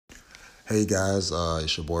Hey guys,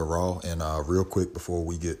 it's your boy Raw, and real quick before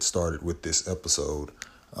we get started with this episode,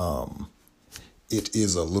 it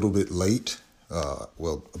is a little bit late,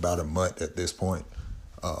 about a month at this point.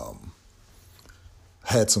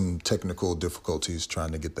 Had some technical difficulties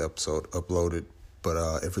trying to get the episode uploaded,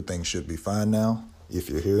 but everything should be fine now. If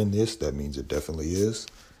you're hearing this, that means it definitely is.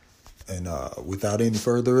 And without any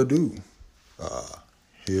further ado,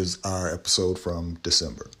 here's our episode from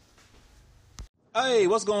December. Hey,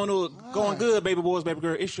 what's going on? Going good, baby boys, baby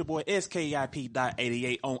girl. It's your boy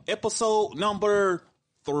SKIP.88 on episode number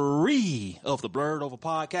 3 of the Blurred Over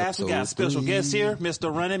podcast. Episode we got a special 3. guest here,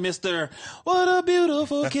 Mr. Ronnie, Mr. What a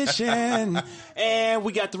Beautiful Kitchen. And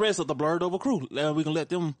we got the rest of the Blurred Over crew. We can let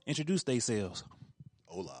them introduce themselves.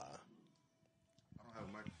 Hola. I don't have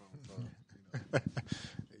a microphone, so.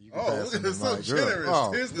 Look at this, so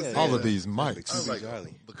generous. Here's the All of these mics. I was like,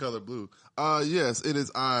 the color blue. Yes, it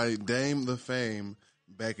is I, Dame the Fame,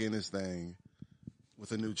 back in this thing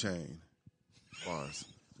with a new chain. Bars.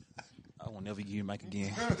 I will never give you a mic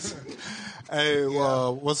again. Hey,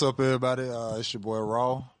 what's up, everybody? It's your boy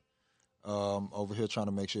Raw. Over here trying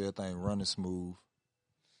to make sure everything running smooth,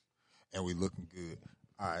 and we looking good.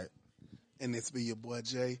 All right. And it's be your boy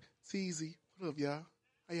Jay. Teasy. What up, y'all?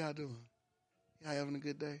 How y'all doing? Y'all having a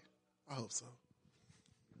good day? I hope so.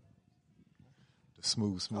 The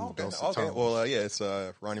smooth. Okay. Tone. Well, it's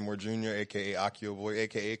Ronnie Moore Jr., a.k.a. Akioboy,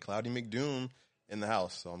 a.k.a. Cloudie McDoom in the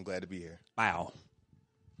house, so I'm glad to be here. Wow.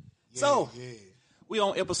 Yeah. We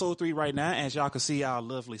on episode 3 right now. As y'all can see, our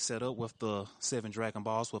lovely setup with the 7 Dragon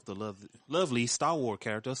Balls with the lovely Star Wars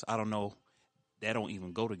characters. I don't know. That don't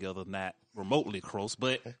even go together, not remotely close,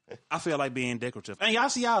 but I feel like being decorative. And y'all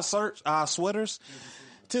see our sweaters?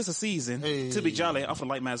 'Tis the season to be jolly. I'm gonna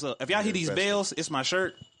light mine up. If y'all hear these bells, it's my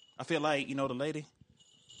shirt. I feel like, the lady.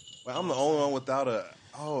 Well, I'm the only one without a...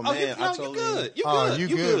 Oh, man. You're good. You're good. You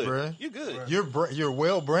good, bro. You're good. You're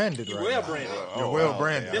well branded right Well now. branded. You're well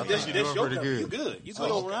branded. Okay. That's your pretty You good. good. You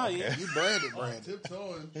good around here. You branded.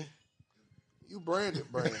 You branded.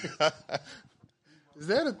 Is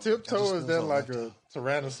that a tiptoe or is that like a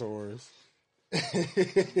Tyrannosaurus?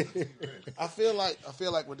 I feel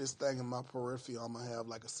like with this thing in my peripheral, I'm gonna have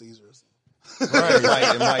like a Caesar or something.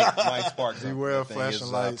 Right. It might spark something. Beware That thing flashing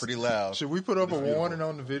is, lights. pretty loud. Should we put up a warning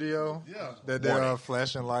on the video? Yeah. That there are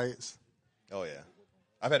flashing lights. Oh, yeah.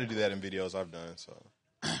 I've had to do that in videos I've done, so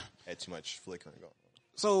had too much flickering going on.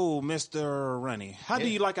 So, Mr. Ronnie, how do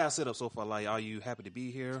you like our setup so far? Like, are you happy to be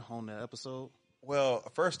here on the episode? Well,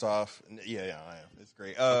 first off, yeah, I am. It's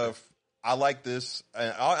great. I like this.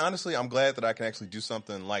 And honestly, I'm glad that I can actually do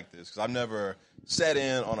something like this because I've never sat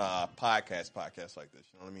in on a podcast like this.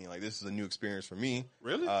 You know what I mean? Like, this is a new experience for me.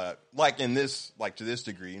 Really? To this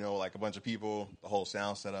degree, like a bunch of people, the whole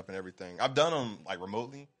sound setup and everything. I've done them like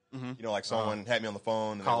remotely. Mm-hmm. Like someone had me on the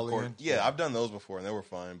phone and Call they record. in. Yeah, I've done those before and they were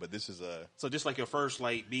fun. But this is So just like your first,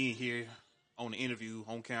 like, being here on the interview,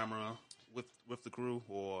 on camera with the crew,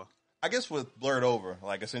 or... I guess with Blurred Over,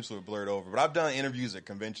 like essentially with Blurred Over. But I've done interviews at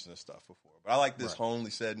conventions and stuff before. But I like this homely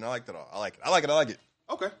setting. I like that all. I like it.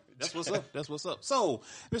 Okay, that's what's up. So,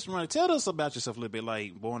 Mr. Ronnie, tell us about yourself a little bit.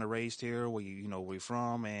 Like, born and raised here, where where you're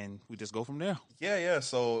from, and we just go from there. Yeah.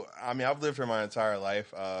 So, I mean, I've lived here my entire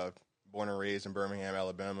life. Born and raised in Birmingham,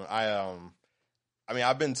 Alabama.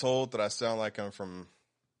 I've been told that I sound like I'm from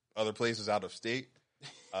other places out of state.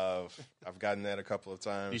 I've gotten that a couple of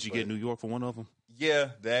times. Did you get New York for one of them? Yeah,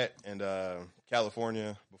 that and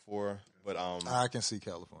California before. But I can see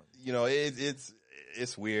California.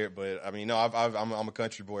 It's weird, but I mean, no, I'm a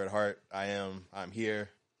country boy at heart. I'm here.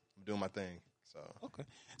 I'm doing my thing. So okay.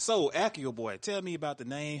 So Akioboy, tell me about the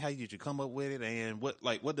name. How did you come up with it, and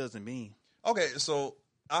what does it mean? Okay, so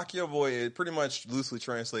Akioboy, it pretty much loosely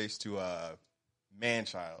translates to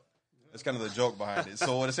man-child. That's kind of the joke behind it.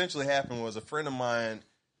 So what essentially happened was a friend of mine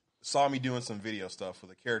saw me doing some video stuff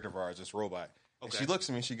with a character of ours, this robot. And she looks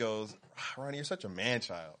at me and she goes, Ronnie, you're such a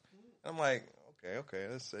man-child. And I'm like, okay,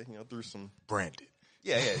 let's say, threw some... Branded.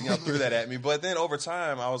 Yeah, threw that at me. But then over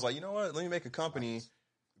time, I was like, you know what? Let me make a company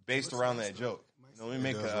based around that joke. Let me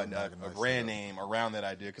make a brand name around that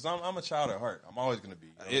idea. Because I'm a child at heart. I'm always going to be.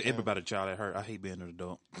 Everybody a child at heart. I hate being an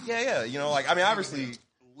adult. Yeah. Obviously...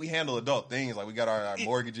 We handle adult things like we got our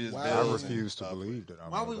mortgages. Wow. Bills, I refuse to believe that.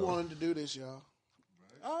 Why we wanted to do this, y'all?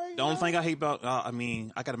 The only thing I hate about, I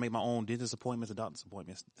got to make my own dentist appointments and doctor's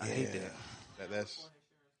appointments. I hate that. That's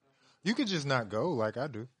You could just not go like I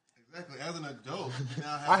do. Exactly. As an adult,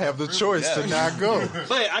 I have the choice to not go.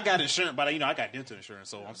 But I got insurance, but I got dental insurance,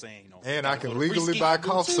 so I'm saying, And I can legally buy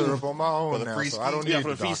cough syrup on my own now, so I don't need for the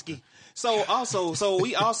the free doctor. ski. So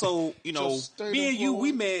we also, Just stay me and you, informed.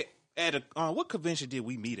 we met at a what convention did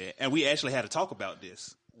we meet at? And we actually had to talk about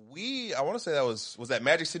this. I want to say that was that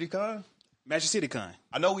Magic City Con? Magic City Con.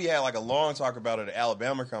 I know we had like a long talk about it at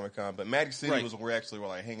Alabama Comic Con, but Magic City Right. was where we actually were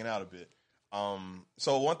like hanging out a bit.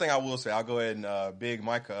 So one thing I will say, I'll go ahead and big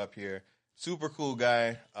Micah up here. Super cool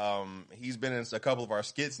guy. He's been in a couple of our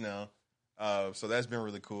skits now. So that's been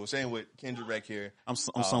really cool. Same with Kendrick back here. I'm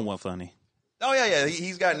somewhat funny. Oh yeah.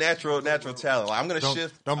 He's got natural talent. Like, I'm gonna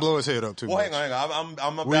shift. Don't blow his head up too much. Hang on.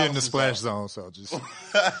 I'm about We're in the splash zone, so just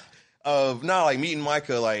like meeting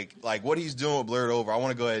Micah, like what he's doing with Blurred Over. I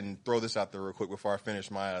want to go ahead and throw this out there real quick before I finish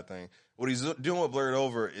my thing. What he's doing with Blurred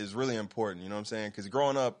Over is really important. You know what I'm saying? Because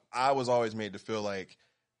growing up, I was always made to feel like,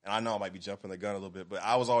 and I know I might be jumping the gun a little bit, but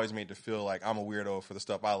I was always made to feel like I'm a weirdo for the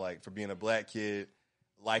stuff I like, for being a black kid,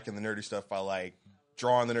 liking the nerdy stuff I like,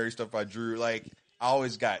 drawing the nerdy stuff I drew. Like, I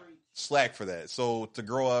always got slack for that. So to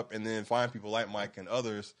grow up and then find people like Mike and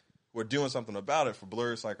others who are doing something about it for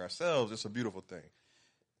blurs like ourselves, it's a beautiful thing.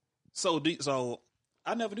 So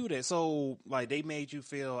I never knew that. So like they made you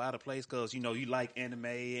feel out of place because you like anime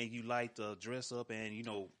and you like to dress up and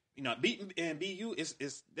be you.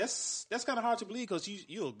 That's kind of hard to believe because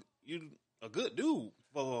you a good dude.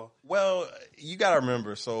 Well, you got to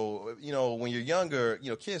remember. So when you're younger,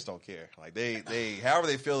 kids don't care. Like they however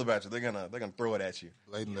they feel about you, they're gonna throw it at you.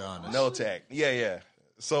 blatantly honest. No tag. Yeah.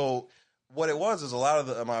 So what it was is a lot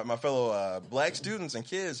of my fellow black students and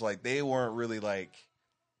kids, like they weren't really like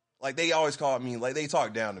they always called me, like they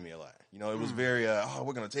talked down to me a lot. It was very,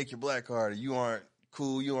 we're going to take your black card. You aren't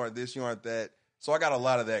cool. You aren't this. You aren't that. So I got a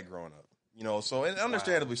lot of that growing up, so, and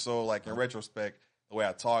understandably so, like in retrospect, the way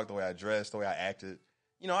I talked, the way I dressed, the way I acted,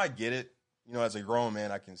 I get it. As a grown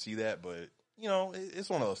man, I can see that, but it's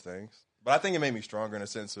one of those things. But I think it made me stronger in a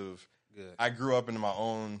sense of, I grew up into my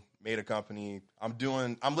own, made a company. I'm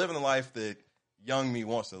living the life that young me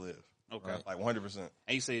wants to live. Okay, like 100%. And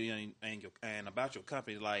you say and about your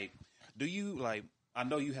company, like, do you like? I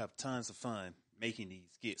know you have tons of fun making these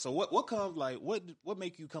skits. So what comes like what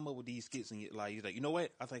make you come up with these skits and you're like you know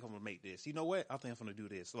what? I think I'm gonna make this. You know what? I think I'm gonna do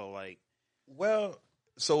this. So like, well,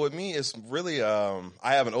 so with me, it's really I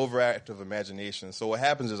have an overactive imagination. So what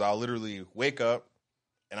happens is I'll literally wake up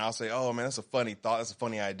and I'll say, "Oh man, that's a funny thought. That's a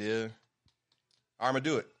funny idea. I'm gonna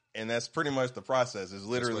do it." And that's pretty much the process. Is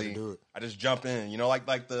literally I just jump in.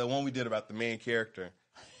 Like the one we did about the main character.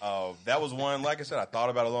 That was one. Like I said, I thought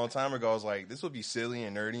about it a long time ago. I was like, this would be silly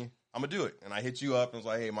and nerdy. I'm gonna do it. And I hit you up and was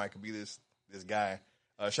like, hey, Mike, could be this guy.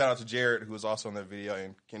 Shout out to Jared, who was also in that video,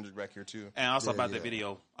 and Kendrick back here too. And also about that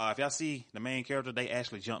video, if y'all see the main character, they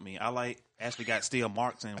actually jumped me. I actually got steel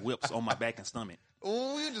marks and whips on my back and stomach.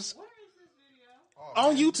 Oh, you just.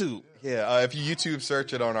 On YouTube. Yeah, if you YouTube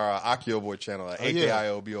search it on our Akioboy channel,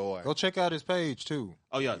 Akioboy. Go check out his page too.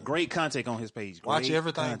 Oh yeah, great content on his page. Watch Great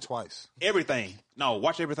everything content. twice. Everything. No,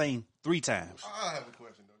 watch everything 3 times. I have a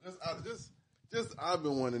question though. I've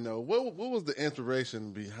been wanting to know what was the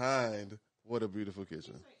inspiration behind What a Beautiful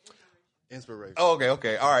Kitchen? Inspiration. Oh,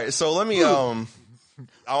 okay. All right. So let me. I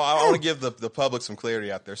want to give the public some clarity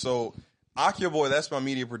out there. So Akioboy, that's my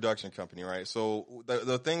media production company, right? So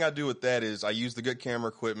the thing I do with that is I use the good camera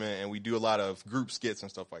equipment, and we do a lot of group skits and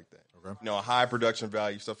stuff like that. Okay. High production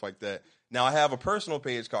value, stuff like that. Now, I have a personal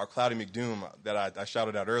page called Cloudie McDoom that I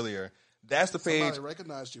shouted out earlier. That's the page. Somebody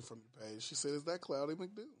recognized you from the page. She said, is that Cloudie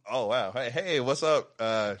McDoom? Oh, wow. Hey, what's up?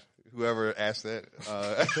 Whoever asked that.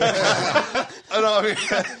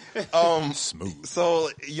 Smooth. So,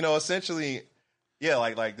 essentially... Yeah,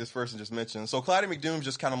 like this person just mentioned. So Cloudie McDoom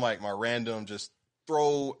just kind of like my random, just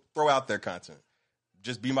throw out their content.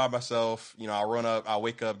 Just be by myself. I'll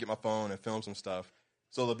wake up, get my phone, and film some stuff.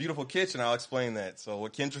 So the Beautiful Kitchen, I'll explain that. So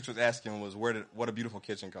what Kendrick was asking was What a Beautiful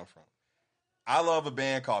Kitchen come from? I love a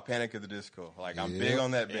band called Panic at the Disco. Like I'm big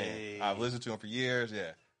on that band. Hey. I've listened to them for years.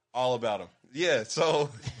 Yeah, all about them. Yeah.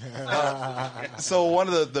 So so one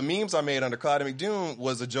of the memes I made under Cloudie McDoom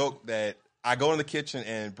was a joke that. I go in the kitchen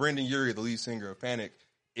and Brendan Urie, the lead singer of Panic,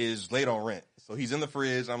 is late on rent. So he's in the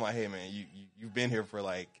fridge. I'm like, hey, man, you've been here for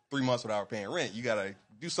like 3 months without paying rent. You got to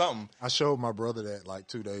do something. I showed my brother that like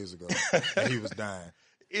 2 days ago. And he was dying.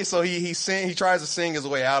 So he tries to sing his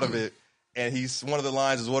way out of it. And one of the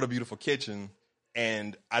lines is, what a beautiful kitchen.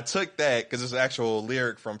 And I took that because it's an actual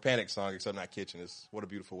lyric from Panic song, except not kitchen. It's what a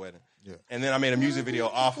beautiful wedding. Yeah. And then I made a music video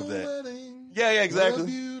off of that. Wedding. Yeah, exactly. What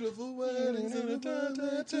a beautiful wedding.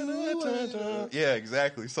 Yeah,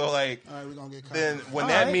 exactly. So like, all right, we're gonna get then when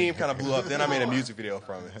that meme kind of blew up, then I made a music video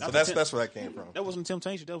from it. So that's where that came from. That wasn't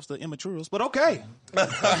Temptation. That was the Immatures. But okay.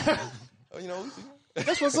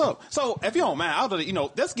 That's what's up. So if you don't mind,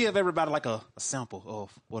 let's give everybody like a sample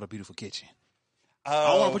of What a Beautiful Kitchen. I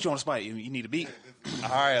don't want to put you on the spot. You need a beat. All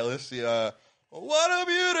right, let's see. What a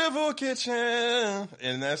beautiful kitchen.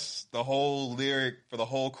 And that's the whole lyric for the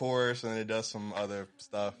whole chorus, and then it does some other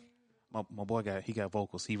stuff. My boy got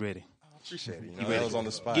vocals. He ready. Appreciate it. That was on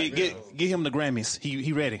the spot. Get him the Grammys.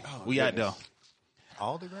 He ready. We out there.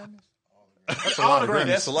 All the Grammys? All the Grammys.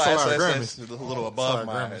 That's a lot. That's a little above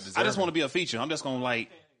my head. I just want to be a feature. I'm just gonna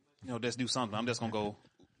just do something. I'm just gonna go.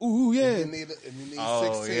 Ooh yeah. You need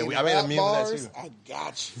 16 I made a meme of that too. I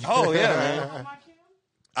got you. Oh yeah, man.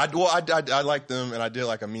 I like them, and I did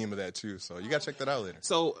like a meme of that too. So you gotta check that out later.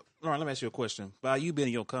 So, Lauren, let me ask you a question. By you being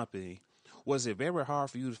in your company, was it very hard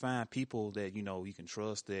for you to find people that you can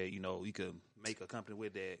trust, that you could make a company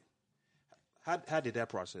with? That how did that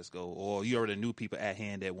process go? Or you already knew people at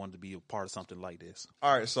hand that wanted to be a part of something like this?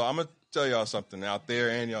 All right, so I'm gonna tell y'all something out there,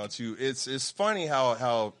 and y'all too. It's funny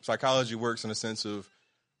how psychology works in the sense of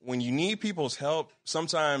when you need people's help,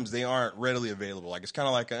 sometimes they aren't readily available. Like it's kind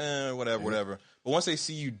of like whatever. But once they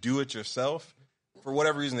see you do it yourself, for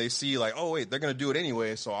whatever reason, they see like, oh wait, they're gonna do it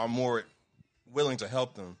anyway, so I'm more willing to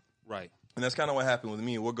help them. Right. And that's kind of what happened with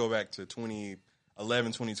me. We'll go back to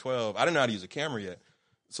 2011, 2012. I didn't know how to use a camera yet.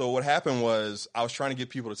 So what happened was I was trying to get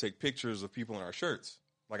people to take pictures of people in our shirts.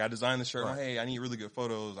 Like I designed the shirt. Right. Hey, I need really good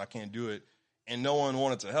photos. I can't do it. And no one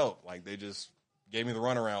wanted to help. Like they just gave me the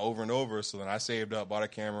runaround over and over. So then I saved up, bought a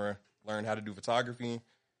camera, learned how to do photography.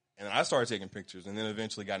 And then I started taking pictures and then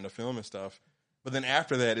eventually got into film and stuff. But then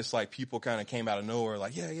after that, it's like people kind of came out of nowhere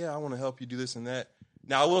like, yeah, I want to help you do this and that.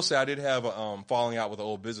 Now, I will say I did have a falling out with an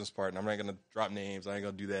old business partner. I'm not going to drop names. I ain't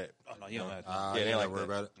going to do that. Oh, no, you don't have to. Yeah, they ain't like worry that.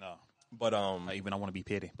 about it. No. But even I want to be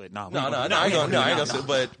petty, but no. No, I ain't gonna say.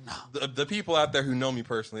 But the people out there who know me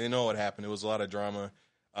personally, they know what happened. It was a lot of drama.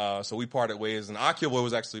 So we parted ways, and Akioboy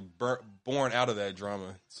was actually born out of that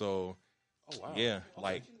drama. So, yeah,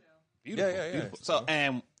 like, Beautiful. Yeah. Beautiful. So,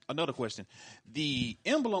 and another question: the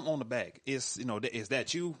emblem on the back is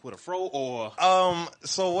that you with a fro or?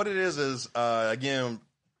 So what it is again,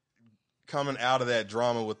 coming out of that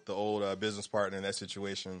drama with the old business partner in that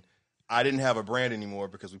situation. I didn't have a brand anymore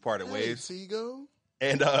because we parted ways. Seagull.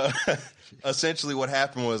 And essentially what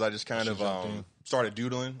happened was I just kind of started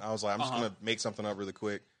doodling. I was like, I'm just going to make something up really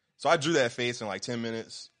quick. So I drew that face in like 10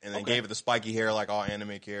 minutes and then gave it the spiky hair like all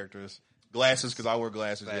anime characters. Glasses because I wear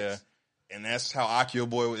glasses, yeah. And that's how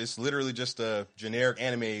Akioboy was. It's literally just a generic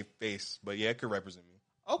anime face. But yeah, it could represent me.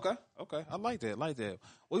 Okay. I like that.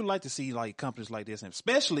 We would like to see like companies like this, and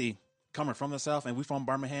especially coming from the South, and we from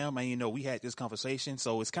Birmingham, and we had this conversation,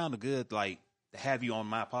 so it's kind of good like to have you on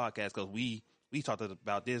my podcast because we talked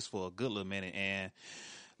about this for a good little minute, and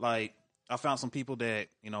like I found some people that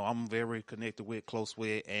I'm very connected with, close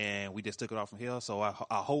with, and we just took it off from here. So I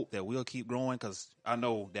hope that we'll keep growing because I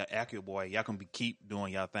know that Akioboy, y'all can keep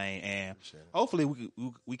doing y'all thing, and hopefully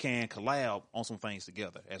we can collab on some things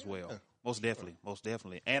together as well. Yeah. Most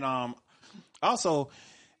definitely, and also.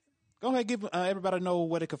 Go ahead, give everybody know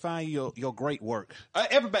where they can find your great work.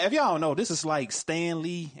 Everybody, if y'all don't know, this is like Stan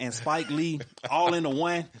Lee and Spike Lee all in the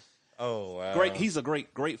one. Oh wow! Great, he's a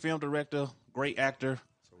great film director, great actor,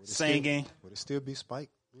 singing. Would it still be Spike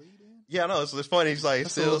Lee then? Yeah, no, it's funny. He's like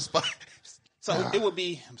still Spike. So it would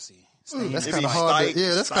be. Let me see. That's kind of hard.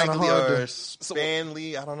 That's kind of hard. Stan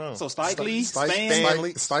Lee, I don't know. So Spike Lee, Spike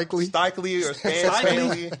Lee, or Stan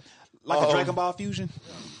Lee, like a Dragon Ball fusion.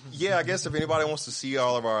 Yeah, I guess if anybody wants to see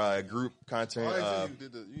all of our group content, the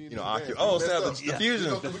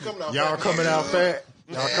fusion. Y'all coming out fat.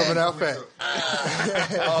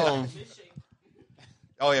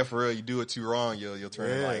 Oh yeah, for real. You do it too wrong, you'll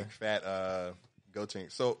turn like fat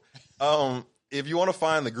goatink. So, if you want to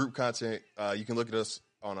find the group content, you can look at us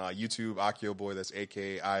on YouTube, Akioboy. That's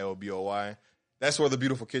AKIOBOY. That's where the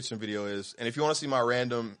Beautiful Kitchen video is. And if you want to see my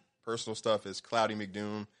random personal stuff, it's Cloudie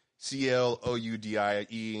McDoom.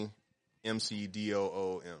 CLOUDIE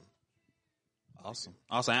MCDOOM. Awesome.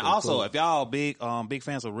 And also, if y'all big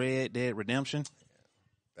fans of Red Dead Redemption,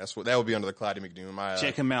 that would be under the Cloudie McDoom.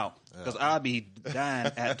 Check him out because I'll be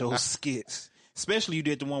dying at those skits. Especially you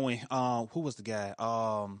did the one with who was the guy?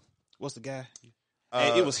 What's the guy?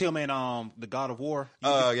 It was him and the God of War.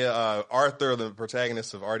 Arthur, the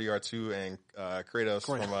protagonist of RDR2, and Kratos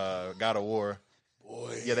from God of War.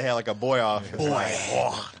 Boy. Yeah, they had like a boy off. Boy.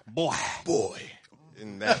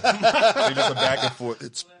 And that they just a back and forth.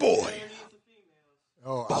 It's boy.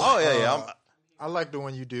 Yeah. I like the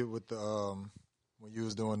one you did with the when you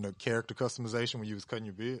was doing the character customization when you was cutting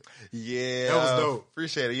your beard. Yeah, that was dope.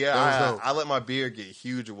 Appreciate it. Yeah, I let my beard get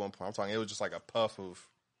huge at one point. I'm talking, it was just like a puff of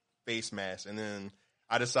face mask, and then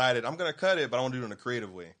I decided I'm gonna cut it, but I want to do it in a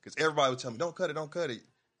creative way because everybody would tell me, "Don't cut it.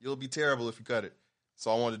 You'll be terrible if you cut it." So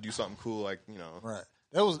I wanted to do something cool, like, Right.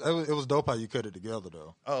 It was dope how you cut it together,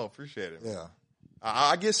 though. Oh, appreciate it. Yeah.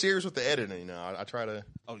 I get serious with the editing. You know, I try to.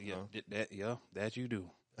 Oh yeah, that you do.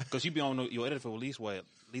 Because you be on your edit for at least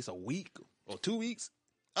a week or 2 weeks.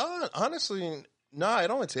 Honestly, nah. It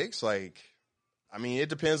only takes it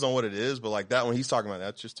depends on what it is, but like that one he's talking about,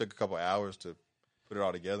 that just took a couple hours to put it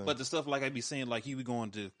all together. But the stuff like I be saying, like you be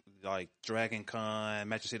going to like Dragon Con,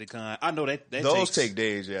 Magic City Con. I know that those take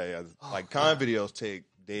days. Yeah. Like con videos take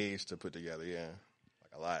days to put together. Yeah,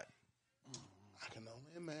 like a lot. I can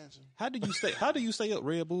only imagine. How do you stay up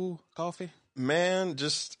Red Bull coffee? Man,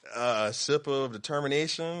 just a sip of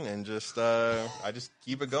determination and just I just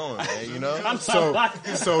keep it going, man, you know? So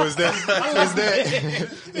is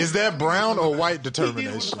that brown or white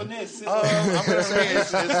determination? I'm gonna say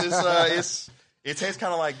it tastes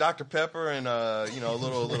kind of like Dr. Pepper and a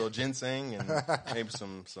little ginseng and maybe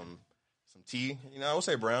some tea. You know, I would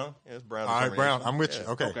say brown. Yeah, it's brown. All right, brown. I'm with you.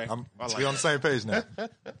 Okay. I'm we on the same page now.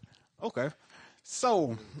 Okay.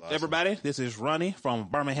 So, everybody, this is Ronnie from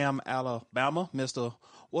Birmingham, Alabama. Mr.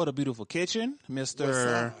 What a Beautiful Kitchen.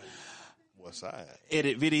 Mr. Westside.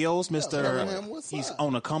 Edit Videos. Mr. Birmingham, Westside. He's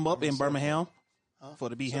on the come up in Birmingham for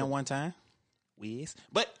to be him one time.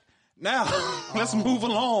 But now, let's move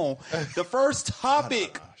along. The first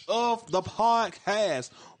topic of the podcast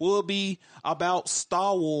will be about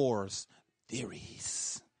Star Wars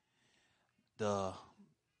theories. Y'all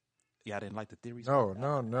didn't like the theories? No.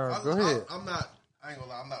 Go ahead. I ain't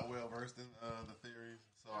gonna lie. I'm not well versed in the theories,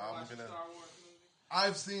 so I'm gonna.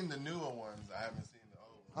 I've seen the newer ones. I haven't seen the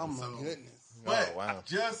old ones. Oh my goodness! But wow.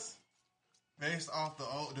 Just based off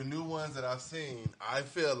the new ones that I've seen, I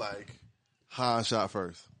feel like Han shot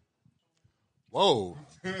first. Whoa.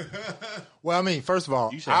 Well, I mean, first of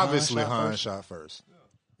all, said obviously Han Han shot first.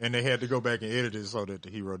 And they had to go back and edit it so that the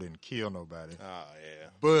hero didn't kill nobody. Oh yeah.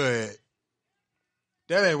 But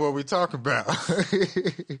that ain't what we talking about.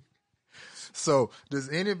 So, does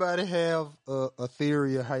anybody have a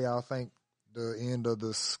theory of how y'all think the end of the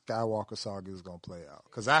Skywalker saga is going to play out?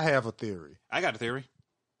 Because I have a theory. I got a theory.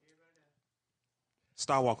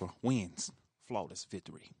 Skywalker wins. Flawless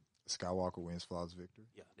victory. Skywalker wins flawless victory.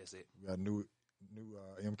 Yeah, that's it. We got new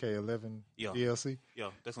MK11 Yeah. DLC. Yeah,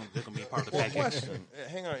 that's gonna be a part of the package. Question.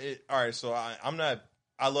 Hang on. All right, so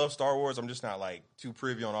I love Star Wars. I'm just not like too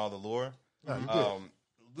privy on all the lore.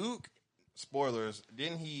 Luke, spoilers,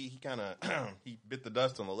 didn't he kind of he bit the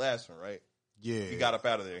dust on the last one, right? Yeah. He got up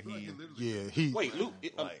out of there. Wait, Luke.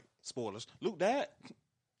 Spoilers. Luke died.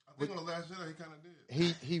 I think on the last Jedi he kind of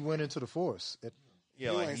did. He went into the Force.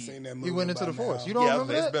 Yeah, You like ain't seen that movie. He went into by the Force. now. You don't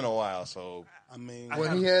remember it's that? been a while, so I mean,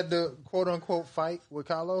 When he had the quote unquote fight with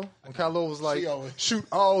Kylo, when Kylo was like, She always- shoot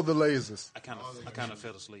all the lasers. I kind of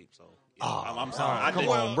fell asleep. So yeah, I'm sorry. Come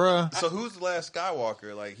on, bruh. So who's the last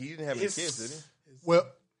Skywalker? Like he didn't have any kids, did he? Well,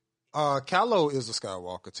 Kylo is a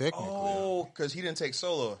Skywalker technically. Oh, because he didn't take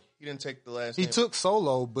Solo. He didn't take the last. He name. took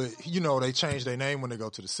Solo, but they changed their name when they go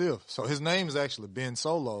to the Sith. So his name is actually Ben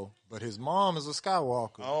Solo, but his mom is a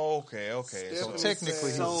Skywalker. Oh, okay. So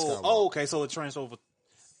technically, he's a So Skywalker. okay, so it trans over.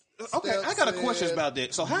 Okay, I got a question about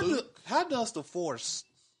that. So how does the Force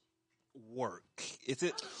work? Is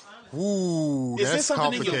it Ooh, is it that's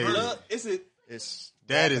something in complicated. your blood? Is it? It's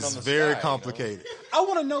That walking is on the very sky, complicated. I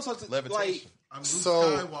want to know something. Levitation. Like, I'm Luke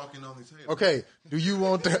So- Skywalking on these haters. Okay, do you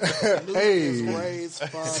want to? Hey, Raised by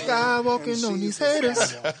Skywalking on these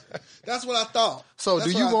haters. That's what I thought. So That's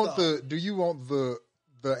do you what I want thought.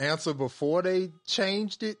 the answer before they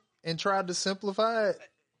changed it and tried to simplify it?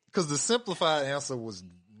 Because the simplified answer was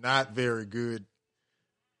not very good.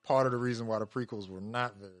 Part of the reason why the prequels were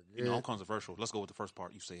not very good. I'm controversial. Let's go with the first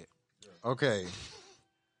part you said. Okay.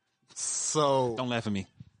 So Don't laugh at me.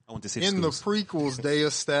 I went to city in the schools. prequels, they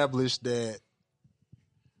established that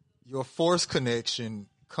your Force connection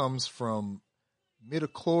comes from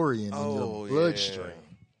midichlorian in your bloodstream.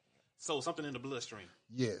 So something in the bloodstream.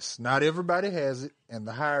 Yes, not everybody has it, and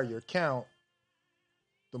the higher your count,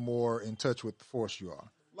 the more in touch with the Force you are.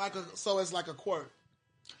 So it's like a quirk.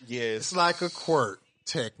 Yeah, It's like a quirk,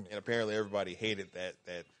 technically. and apparently everybody hated that.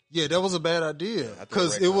 Yeah, that was a bad idea I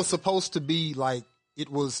because think it right was now. supposed to be like it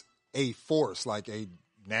was a force, like a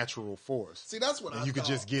natural force. See, that's what And I you could thought.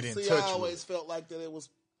 just get in See, touch I with always felt like that it was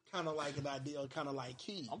kind of like an idea, kind of like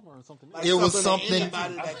key. I'm learning something. Like It was that something-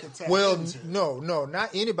 anybody that could tap Well, into. no,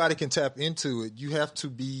 not anybody can tap into it. You have to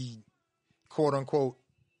be, quote unquote,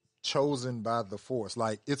 chosen by the Force.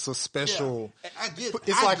 Like it's a special. Yeah, I get.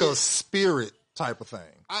 It's I like get, a spirit type of thing.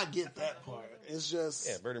 I get that part. It's just.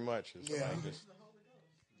 Yeah, pretty much. It's Yeah. like just,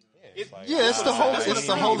 Yeah, it's the whole. It's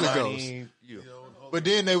the Holy Ghost. Ronnie, you. But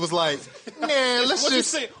then they was like, nah, let's What you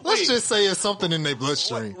just say? let's Wait. just say it's something in their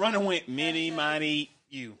bloodstream. Running went many,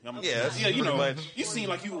 you. Yeah, that's you know, pretty much. you seem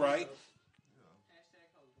like you right.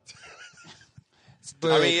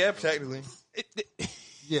 I mean, yeah, technically.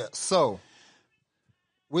 Yeah, so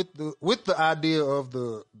with the idea of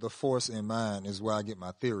the Force in mind is where I get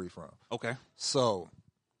my theory from. Okay. So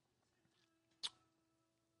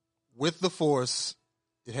with the Force,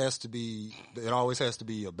 it always has to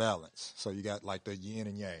be a balance. So you got like the yin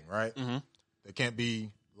and yang, right? Mm-hmm. There can't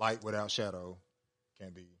be light without shadow.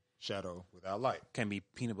 Can't be shadow without light. Can't be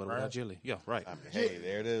peanut butter without jelly. Yeah, right. I mean, hey,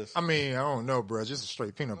 there it is. I mean, I don't know, bro. Just a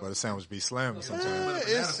straight peanut butter sandwich be slamming sometimes.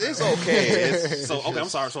 It's okay. So okay, I'm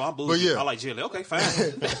sorry. So I'm bougie. But yeah. I like jelly. Okay, fine.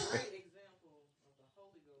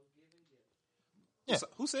 Yeah.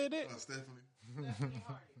 Who said that? Stephanie.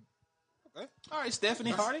 Okay. All right,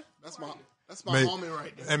 Stephanie Hardy. That's my homie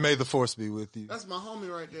right there. And may the Force be with you. That's my homie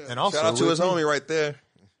right there. And also Shout out to with his you. homie right there.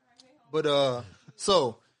 But so You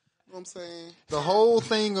know what I'm saying? the whole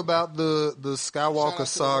thing about the Shout out Skywalker to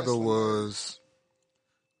saga the wrestling was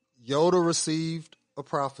Yoda received a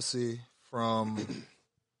prophecy from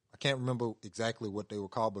I can't remember exactly what they were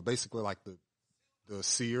called, but basically like the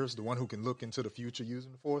seers, the one who can look into the future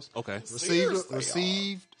using the Force. Okay.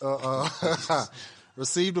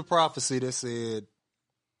 Received a prophecy that said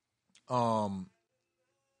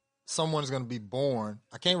someone's going to be born.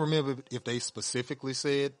 I can't remember if they specifically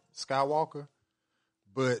said Skywalker,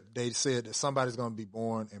 but they said that somebody's going to be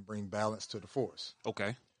born and bring balance to the Force.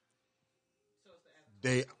 Okay.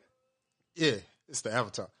 It's the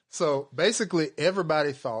Avatar. So basically,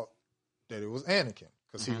 everybody thought that it was Anakin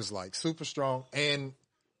because he was like super strong, and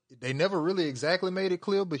they never really exactly made it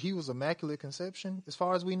clear, but he was immaculate conception as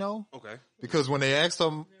far as we know. Okay. Because when they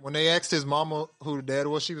asked his mama who the dad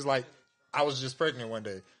was, she was like, "I was just pregnant one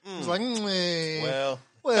day." He was like,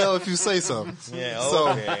 well, if you say so. Yeah, So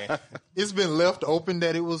okay. it's been left open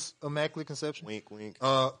that it was immaculate conception. Wink, wink.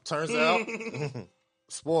 Turns out,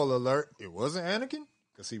 spoiler alert, it wasn't Anakin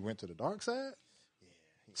because he went to the dark side.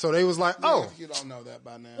 So they was like, oh, You don't know that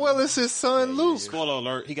by now. well, it's his son Luke. Spoiler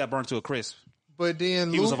alert: he got burnt to a crisp. But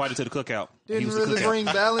then He was Luke invited to the cookout. He didn't was the really cookout. bring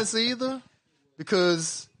balance either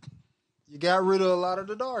because you got rid of a lot of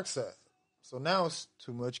the dark side. So now it's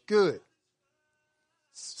too much good.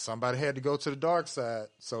 Somebody had to go to the dark side,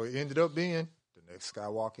 so it ended up being the next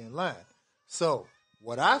Skywalker in line. So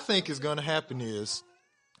what I think is going to happen is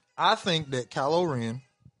I think that Kylo Ren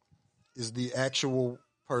is the actual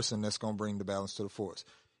person that's going to bring the balance to the Force.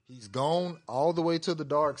 He's gone all the way to the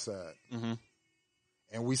dark side. Mm-hmm.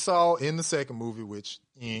 And we saw in the second movie, which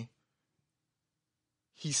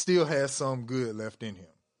he still has some good left in him.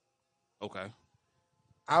 Okay.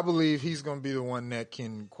 I believe he's going to be the one that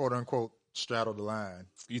can, quote unquote, straddle the line.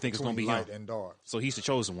 You think it's going to between be him? light and dark. So he's the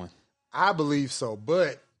chosen one. I believe so,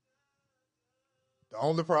 but the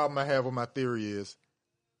only problem I have with my theory is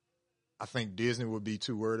I think Disney would be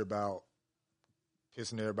too worried about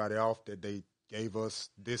pissing everybody off that they gave us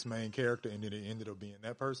this main character and then it ended up being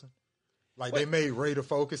that person. Like they made Rey the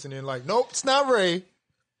focus and then like, nope, it's not Rey.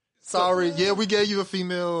 Sorry. Yeah, we gave you a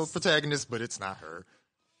female protagonist, but it's not her.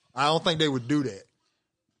 I don't think they would do that.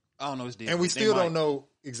 I don't know. It's And we still don't know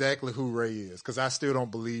exactly who Rey is because I still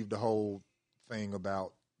don't believe the whole thing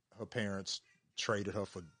about her parents traded her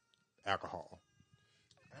for alcohol,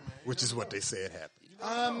 which is what they said happened.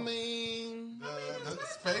 I mean, The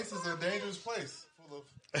space is a dangerous place. Full of.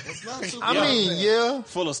 it's not super I mean, yeah.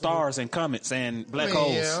 Full of stars and comets and black I mean,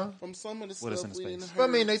 holes. yeah. From some of the What is stuff in we space? didn't But I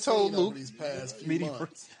mean, they told seen over Luke- these past few Medieval-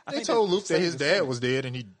 months. I They think told that- Luke that his dad was dead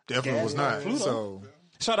and he definitely was not. Pluto. So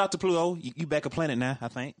Shout out to Pluto. You back a planet now, I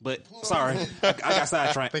think. But sorry, I got I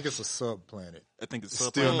sidetracked. think it's a subplanet. I think it's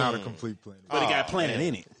Still not a complete planet. but it got planet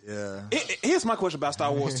in it. Yeah. Here's my question about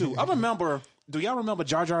Star Wars too. I remember. Do y'all remember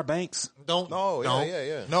Jar Jar Banks? Oh,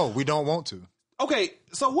 yeah. No, we don't want to. Okay,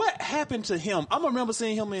 so what happened to him? I remember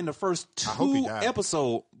seeing him in the first hope he 2 died.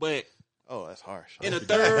 episodes, but Oh, that's harsh. in the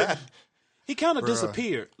third, he kind of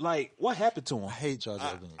disappeared. Like, what happened to I him? hate Jar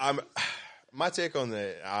Jar Binks. My take on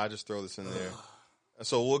that, I'll just throw this in there.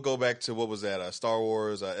 So we'll go back to what was that? Star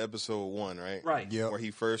Wars Episode 1, right? Right. Yep. Where he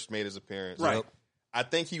first made his appearance. Right. Yep. I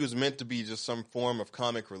think he was meant to be just some form of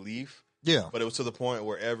comic relief. Yeah. But it was to the point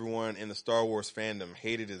where everyone in the Star Wars fandom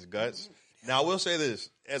hated his guts. Now I will say this: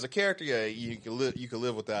 as a character, yeah, you can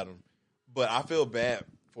live without him. But I feel bad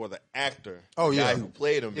for the actor, Oh, the yeah. guy who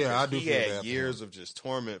played him. Yeah, because I do He feel bad had for years of just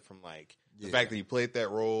torment from like the Yeah. fact that he played that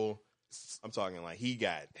role. I'm talking like he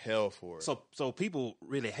got hell for it. So people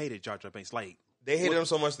really hated Jar Jar Banks. Like, They hated him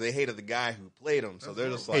so much that they hated the guy who played him. So they're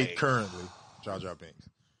just Hate like, currently Jar Jar Binks.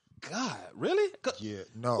 God, really? Yeah,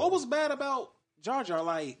 no. What was bad about Jar Jar?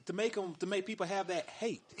 Like to make people have that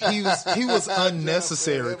hate. He was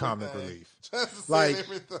unnecessary comic relief. Like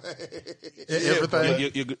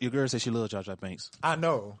everything. Your girl said she loves Jar Jar Banks. I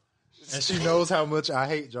know, and she knows how much I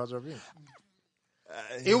hate Jar Jar Binks.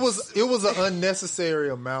 It was an unnecessary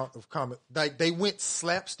amount of comment. Like they went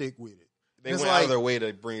slapstick with it. They went out of their way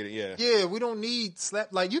to bring it. Yeah, yeah. We don't need slap.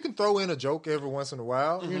 Like you can throw in a joke every once in a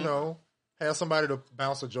while. You know, have somebody to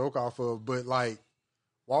bounce a joke off of. But like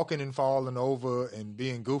walking and falling over and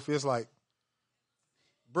being goofy, it's like,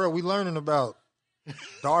 bro, we learning about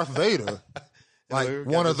Darth Vader, like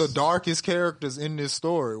one of the darkest characters in this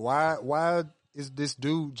story. Why is this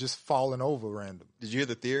dude just falling over random? Did you hear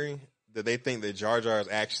the theory that they think that Jar Jar is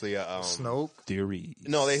actually a Snoke theory?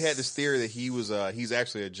 No, they had this theory that he's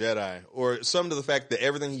actually a Jedi, or some to the fact that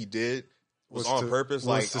everything he did was on purpose,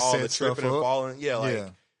 like all the tripping and falling. Yeah, like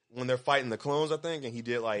when they're fighting the clones, I think, and he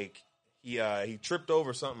did like he tripped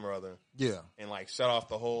over something or other. Yeah, and like set off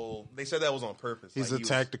the whole. They said that was on purpose. He's like, a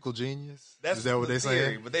tactical genius. Is that what they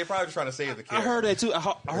say? But they probably trying to save the character. I heard that too. I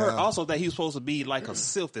heard also that he was supposed to be like a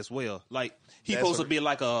Sith as well. Like he's supposed to be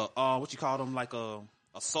like a what you call them, like a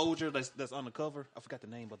soldier that's undercover. I forgot the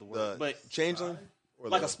name of the word, but changeling.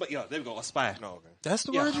 Like a spy. Yeah, there we go. A spy. No, okay. That's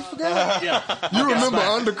the word you forgot? Yeah. You remember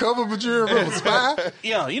undercover, but you remember spy?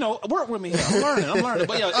 Yeah, you know, work with me. I'm learning.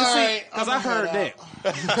 But yeah, because I heard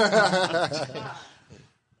that.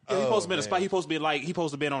 Yeah, he's supposed to be a spy. He's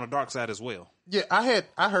supposed to be on the dark side as well. Yeah,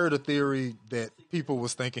 I heard a theory that people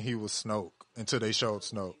was thinking he was Snoke until they showed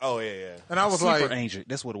Snoke. Oh, yeah. And I was Sleeper agent.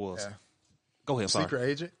 That's what it was. Yeah. Go ahead, Sleeper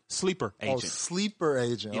agent? Sleeper agent. Oh, sleeper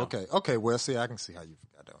agent. Yeah. Okay. Well, see, I can see how you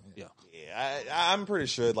forgot that one. Yeah. I'm pretty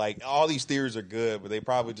sure like all these theories are good, but they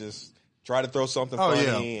probably just try to throw something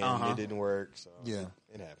funny and it didn't work. So yeah,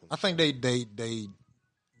 it happens. I think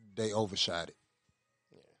they overshot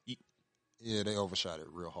it. Yeah, they overshot it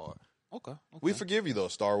real hard. Okay. We forgive you though.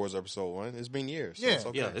 Star Wars Episode 1. It's been years. So yeah, it's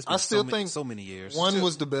okay. Yeah. It's been I still think so many years. One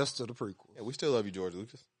was the best of the prequels. Yeah, we still love you, George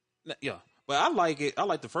Lucas. Yeah. But I like it. I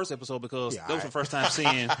like the first episode because that was the first time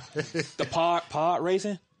seeing the pod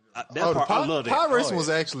racing. I loved it. Pod racing was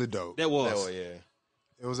actually dope. That was. Oh yeah.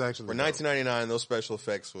 It was actually For dope. 1999, those special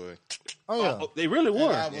effects were. Oh yeah, They really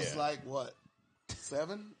were. I was like, what,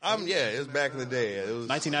 7? Yeah, it was back in the day. It was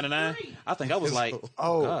 1999. I think I was like,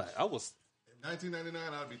 God, I was.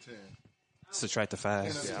 1999, I'd be 10. Subtract the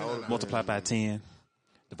 5, Yeah, multiply by 10,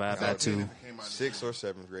 divide by 2. 6th or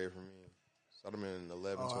 7th grade for me. So I'd have been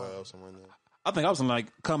 11, 12, somewhere in there. I think I was like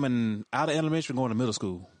coming out of elementary, going to middle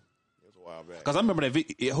school. It was a while back. Because I remember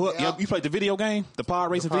that you played the video game, the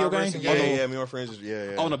pod racing video game. racing, Yeah, me and my friends.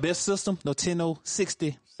 On the best system, Nintendo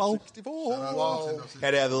 64. 64.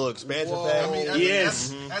 Had to have the little expansion pack. I mean,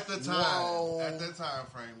 Yes. At the time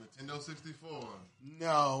frame, Nintendo 64.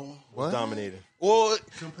 No. what? Dominated. Well,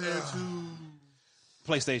 Compared to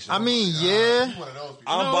PlayStation. I mean, yeah, one of those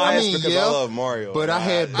people. I'm biased because yeah, I love Mario. but I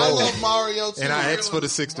had I both, love Mario too. and I asked for the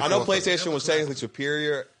 64. I know PlayStation was technically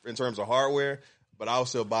superior in terms of hardware, but I was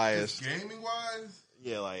still biased. Gaming wise,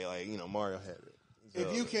 Yeah, like Mario had it. So,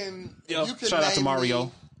 If you can, Yeah, if you can shout out to name Mario,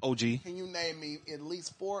 me- OG. Can you name me at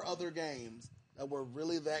least 4 other games that were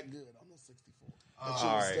really that good on the 64? That you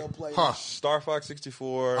all would right. still play. Huh. Star Fox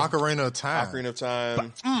 64, Ocarina of Time. Ocarina of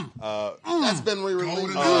Time, That's been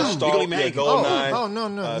re-released. GoldenEye, Oh,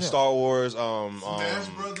 no. Star Wars, Smash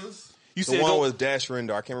Brothers. You the said one with Dash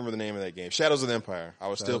Rendar. I can't remember the name of that game. Shadows of the Empire. I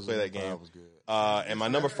would still play that game. was good. And my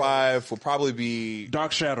number 5 will probably be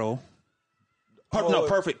Dark Shadow.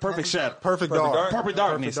 Perfect Shadow. Perfect Dark. Perfect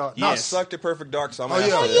Darkness. Dark. I Yes. sucked at Perfect Dark, so I'm Oh gonna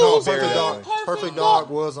yeah, have to no, bury Perfect that Dark. one. Perfect Dark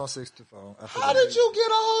was on 64. I How forgot. did you get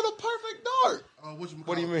a hold of Perfect Dark?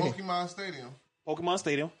 What do you mean? Pokemon Stadium. Pokemon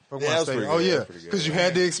Stadium. Pokemon Yeah, that was Stadium. pretty Oh good. yeah, That was pretty good. because you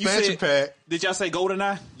had the expansion pack. Did y'all say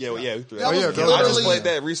GoldenEye? Yeah, we threw That that. was yeah, I literally- just played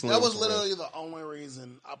that recently. That was literally the only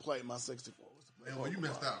reason I played my 64. Oh, you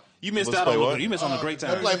missed out. You missed Let's out play on what? you missed on a great I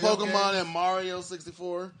time. played Pokemon and Mario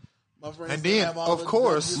 64. My friends And still then, have all of the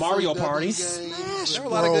course, WC Mario games. Party. There were a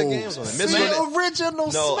lot of good games on it. The original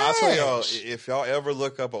No, Smash. I'll tell y'all, if y'all ever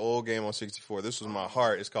look up an old game on 64, this was my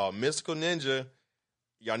heart. It's called Mystical Ninja.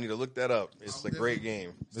 Y'all need to look that up. It's a great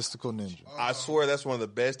game. Mystical Ninja. I swear that's one of the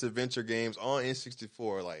best adventure games on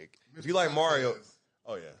N64. Like, if you like Mario,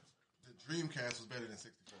 oh yeah. The Dreamcast was better than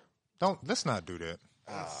 64. Let's not do that.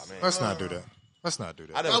 Ah man, Let's not do that. Let's not do I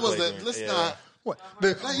that. never That was played the. Dream- Let's yeah. not. What you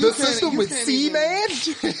the can't- system you with can't C even- man? I was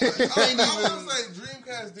gonna say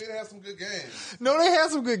Dreamcast did have some good games. No, they had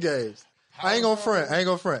some good games. I ain't gonna front.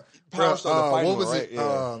 Power Stone, the fighting what was one, it? right?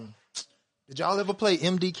 Yeah. Did y'all ever play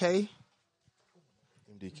MDK?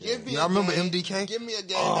 Give me Y'all a remember game- MDK? Give me a game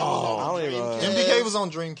that was on I don't even- Dreamcast. MDK was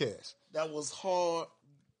on Dreamcast. That was hard.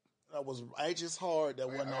 That was righteous hard. That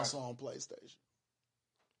wasn't also on PlayStation.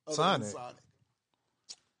 Other than Sonic.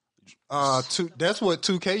 That's what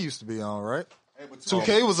 2K used to be on, right? but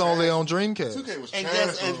 2K was only on Dreamcast. 2K was And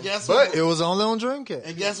trash. guess But what? it was only on Dreamcast.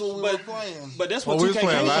 And guess what we were playing? But that's Oh, what we was 2K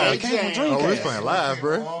playing came live. from. It came from Oh, we was Dreamcast. playing live,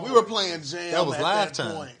 bro. We were playing Jam. That was at live that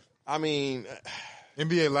time. point. I mean,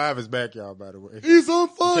 NBA Live is back, y'all, by the way. He's on In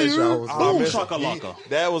case y'all fire. was Boom wondering. shakalaka.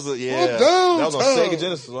 that was a downtown. that was on Sega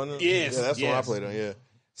Genesis, wasn't it? Yes, yeah, that's the one I yes. played on. Yeah.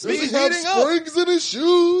 Does he Speaking have heating up. springs in his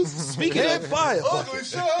shoes? Speaking of Fire. Ugly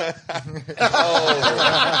shot.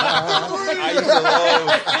 I used to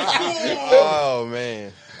love. Oh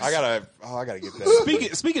man, I gotta get that.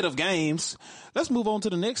 speaking of games, let's move on to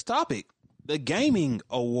the next topic. The Gaming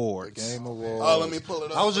Awards. Game Awards. Oh, let me pull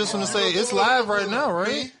it up. I was just going to say, it's live right now,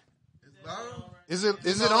 right? Is it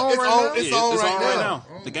on right now? It's Yeah, on it's right on now. right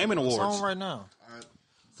now. The Gaming It's Awards. on right now.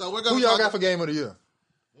 So we're gonna Who y'all talk- got for Game of the Year?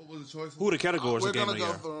 What was the choice? Who are the categories We're of Game gonna of the go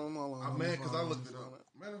Year? through them. Hold on. I'm mad because I looked it up.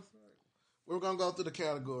 Matter of fact, We're gonna go through the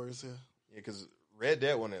categories here. Yeah, because Red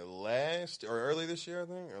Dead won it last or early this year, I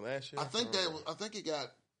think, or last year. I think it was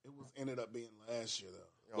ended up being last year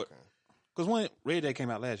though. Okay. Because when Red Dead came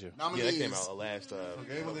out last year. Yeah, Nominees. that came out last.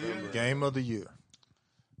 Game of the Year. Game of the Year.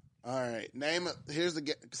 All right,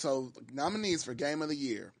 so nominees for Game of the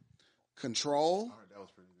Year: Control, That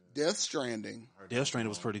was pretty good. Death Stranding, Death Stranding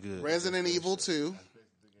was pretty good. Resident Evil 2,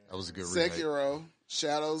 That was a good remake. Sekiro,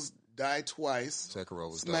 Shadows Die Twice,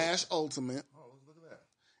 Sekiro was Smash Ultimate, Oh, look at that.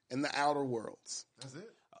 and The Outer Worlds. That's it.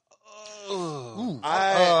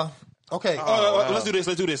 Okay. Let's do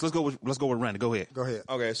this. Let's go with Randy. Go ahead. Go ahead.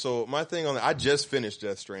 Okay, so my thing on that, I just finished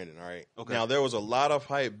Death Stranding. All right. Okay. Now there was a lot of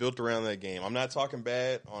hype built around that game. I'm not talking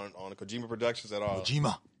bad on Kojima Productions at all.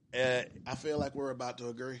 Kojima. I feel like we're about to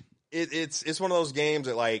agree. It's one of those games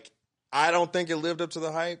that like I don't think it lived up to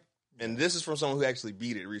the hype. And this is from someone who actually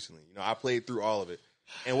beat it recently. You know, I played through all of it.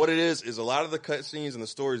 And what it is a lot of the cutscenes and the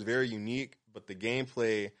story is very unique, but the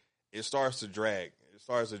gameplay it starts to drag. It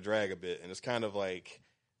starts to drag a bit, and it's kind of like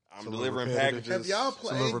I'm delivering repetitive. packages. Have y'all a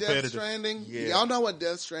played little Death repetitive. Stranding? Yeah. Y'all know what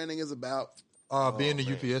Death Stranding is about? Being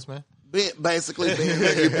the UPS man. Basically being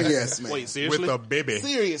the UPS man. Wait, seriously? With the baby.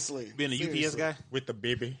 Seriously. Being a UPS Seriously. guy? With the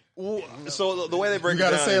baby. So the way they break You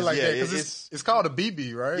gotta it down say it is, like yeah, that because it's called a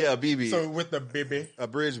BB, right? Yeah, a BB. So with the baby. a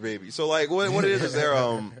bridge baby. So like what it is they're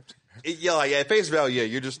at face value,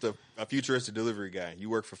 you're just a futuristic delivery guy. You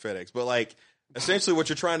work for FedEx. But like essentially what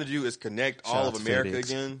you're trying to do is connect all Shout of out to America FedEx.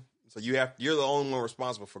 again. So you're the only one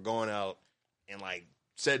responsible for going out and like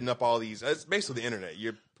setting up all these it's basically the internet.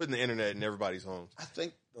 You're putting the internet in everybody's homes. I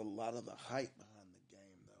think a lot of the hype behind the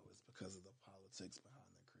game, though, is because of the politics behind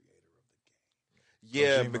the creator of the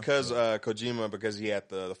game. Yeah, because Kojima, because he had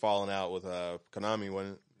the falling out with Konami,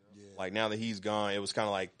 wasn't it? Like now that he's gone, it was kind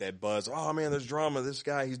of like that buzz. Oh man, there's drama. This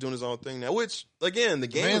guy, he's doing his own thing now. Which again, the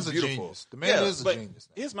game man's is a beautiful. genius. The man is a But genius.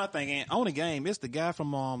 here's my thing. And on the game, it's the guy from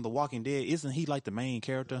The Walking Dead. Isn't he like the main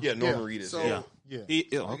character? Yeah, Norman Yeah. Reedus. So- yeah.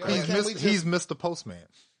 Yeah. Okay. He's Mr. Postman.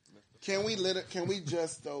 Can we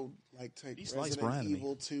just though like take He sliced Resident Brian to me.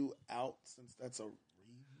 Evil 2 out since that's a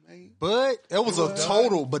remake? But it was a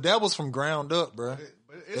total, but that was from ground up, bro.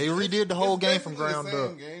 But They redid the whole game from basically the ground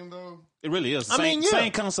same up. Game though. It really is. I mean, yeah.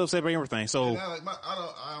 Same concept, same everything. So, Now, like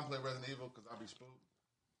I don't play Resident Evil because I be spooked.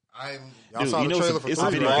 Y'all Dude, saw you the know trailer it's for a- it's a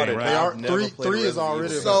 3, video right? game, right? They are, I've never 3 played is Resident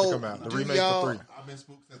already Evil. about to So, come out. The do remake y'all- for 3. I've been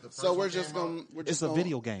spooked since the first So we're one just came gonna out. It's a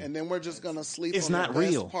video game. and then we're just gonna sleep. It's on not the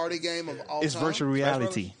best real. party game of all it's time. virtual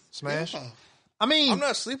reality. Smash. Yeah. I mean, I'm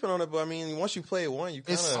not sleeping on it, but I mean, once you play it one, you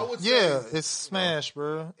kind it's of. it's Smash,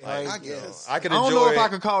 bro. Like, I guess. I can I don't enjoy know if it. I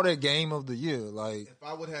could call that game of the year. Like, If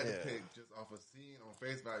I would have Yeah. to pick just off of seeing on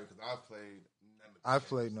face value, because I've played none of I've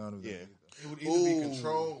played none of them. Yeah. it would either be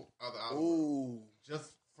Control or the Outer Worlds. Ooh.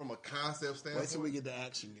 Just from a concept standpoint. Wait till we get the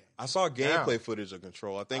action game. I saw gameplay footage of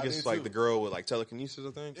Control. I think I it's did like too. the girl with like telekinesis. I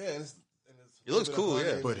think. Yeah, and it's It looks a cool, fun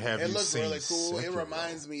yeah. game. But have It you looks seen really cool. It Sekiro?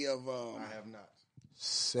 reminds me of I have not. it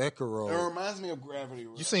Sekiro. reminds me of Gravity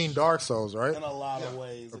Rush. You seen Dark Souls, right? in a lot of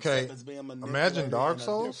ways. Okay. Except it's being Imagine manipulated Dark in a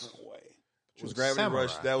Souls? different way. Was Gravity Samurai.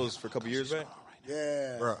 Rush? That was for a couple years back.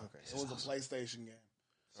 Yeah, Bruh. it was a PlayStation game.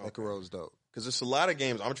 Sekiro's dope. Because there's a lot of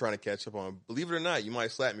games I'm trying to catch up on. Believe it or not, you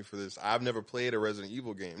might slap me for this. I've never played a Resident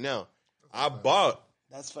Evil game. Now, I bought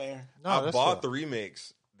That's fair. No, I that's bought fair. the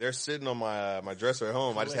remakes. They're sitting on my dresser at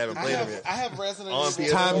home. I just haven't I played them have, yet. I have Resident On Evil.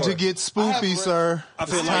 PS4. Time to get spoopy, sir. I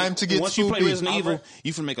feel It's like time to get once you play spoopy. Resident Evil,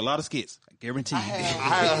 you can make a lot of skits. I guarantee you.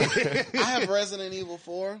 I have Resident Evil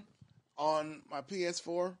 4 on my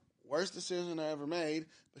PS4. Worst decision I ever made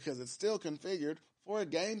because it's still configured for a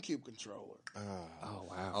GameCube controller. Oh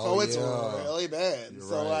wow. Oh, So it's yeah. really bad. You're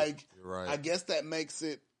So right. like, You're right. I guess that makes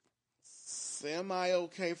it semi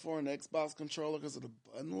okay for an Xbox controller because of the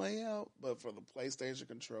button layout, but for the PlayStation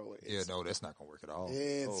controller, Yeah, it's, no, that's not gonna work at all.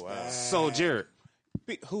 it's bad. So Jared,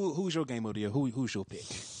 who's your game of the year? Who's your pick?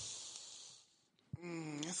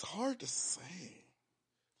 It's hard to say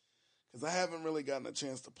because I haven't really gotten a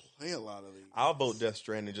chance to play a lot of these. I'll vote Death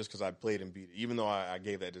Stranding just because I played and beat it, even though I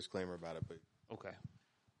gave that disclaimer about it. But Okay.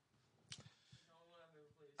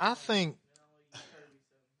 I think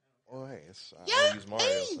oh hey, I use Mario.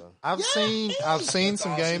 So. I've seen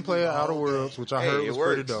some gameplay of Outer Worlds, which I heard it was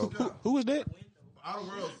pretty works. dope. Who is that? Outer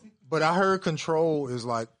Worlds. But I heard Control is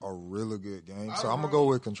like a really good game, so I'm gonna go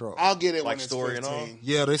with Control. I'll get it Like when it's story and 15. all?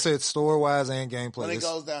 Yeah, they said story wise and gameplay. When it It's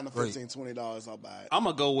goes down to great. $15, $20, I'll buy it. I'm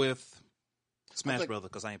gonna go with Smash think- Brother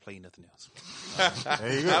because I ain't playing nothing else.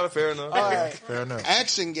 There you Have go. it fair enough. All right. Fair enough.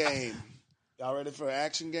 Action game. Y'all ready for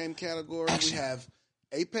action game category? We have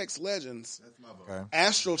Apex Legends, That's my vote. Okay.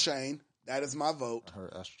 Astral Chain. That is my vote. I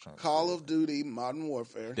heard Astral Chain. Call of Duty Modern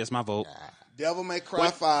Warfare. That's my vote. Devil May Cry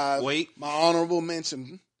Wait, 5. wait. My honorable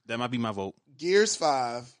mention. That might be my vote. Gears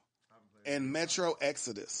 5. And Metro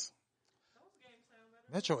Exodus.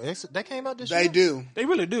 Metro Exit that came out this year. They do. They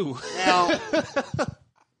really do. Now,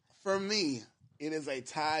 for me, it is a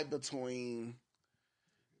tie between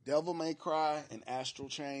Devil May Cry and Astral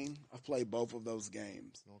Chain. I've played both of those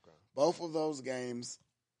games. Okay. Both of those games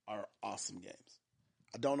are awesome games.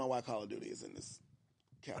 I don't know why Call of Duty is in this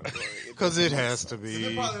category. Because it has to It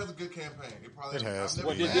be. probably has a good campaign. It has I've to never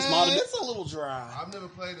be. played- This modern- It's a little dry. I've never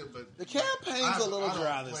played it, but The campaign's a little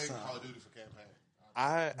dry this time. Call of Duty for campaign.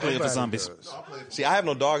 I Play it for Nobody zombies. does. No, I played. see. I have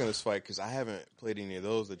no dog in this fight because I haven't played any of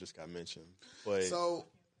those that just got mentioned. But So,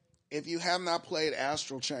 if you have not played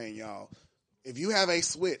Astral Chain, y'all, if you have a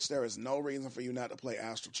Switch, there is no reason for you not to play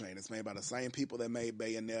Astral Chain. It's made by the same people that made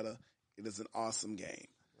Bayonetta. It is an awesome game.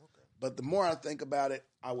 Okay. But the more I think about it,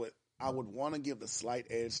 I would want to give the slight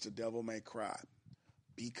edge to Devil May Cry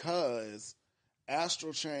because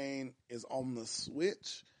Astral Chain is on the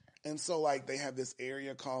Switch, and so like they have this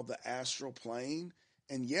area called the Astral Plane,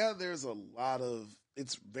 and yeah, there's a lot of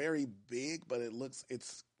it's very big, but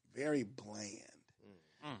it's very bland.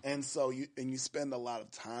 And so you spend a lot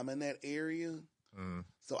of time in that area.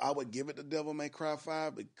 So I would give it to Devil May Cry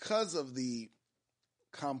 5 because of the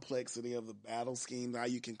complexity of the battle scheme, how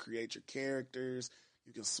you can create your characters,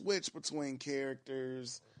 you can switch between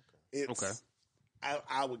characters. It's Okay.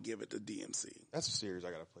 I would give it to DMC. that's a series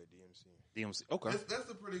I gotta play. DMC. DMC. Okay. That's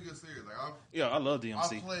a pretty good series. Like Yeah, I love I've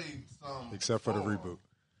DMC. played some, Except for the reboot.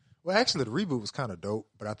 Well, actually, the reboot was kind of dope,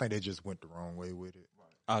 but I think they just went the wrong way with it.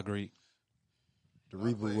 I agree. The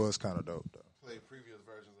reboot was kind of dope, though. Played previous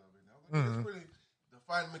versions of it. I was like, it's pretty. The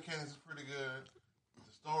fighting mechanics is pretty good.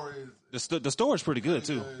 The story is The story's pretty good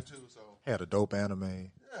too. good too. So Had a dope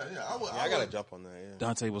anime. yeah, I gotta jump on that. Yeah.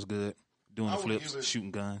 Dante was good. Doing I the would flips, give it-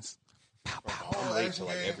 shooting guns. I'm late to,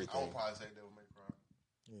 like, everything. I would probably say Devil May Cry.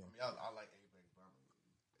 I mean, I like Apex,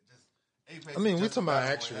 but just Apex. I mean, is we just talking about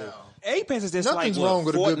battle actual- royale. Apex is just Nothing's like wrong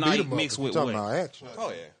with a good beat 'em Fortnite up. mixed if we're with talking what? about action.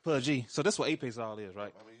 Oh yeah. PUBG. So that's what Apex all is,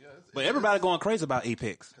 right? I mean, yeah, But everybody going crazy about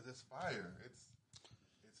Apex. because it's fire.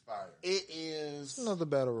 It's fire. It is. Another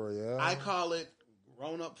battle royale. I call it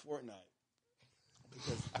grown up Fortnite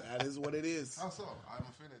because that is what it is. How so? I'm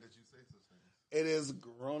offended that you say such things. It is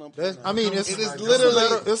grown up. That's, Fortnite. I mean, it is it's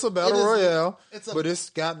literally it's a battle it is- royale, it's a- but it's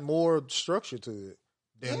got more structure to it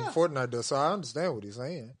than Yeah. Fortnite does. So I understand what he's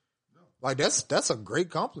saying. Like that's a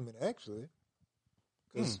great compliment, actually.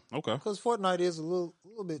 Okay. Because Fortnite is a little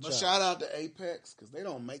bit. But childish. shout out to Apex because they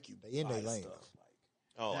don't make you They in buy their lane, stuff.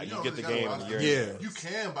 Oh, like You you don't get the really game gotta and buy you're stuff. Yeah. You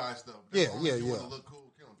can buy stuff. Yeah, That's only if you yeah. want to look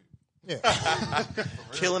cool killing people. Yeah,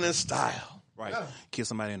 killing in style. Right. Yeah. Kill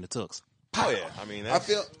somebody in the tux. Oh yeah. I mean, I that's,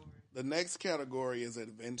 feel the next category is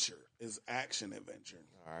adventure, is action adventure.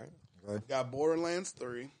 all right. Got Borderlands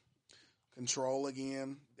 3, Control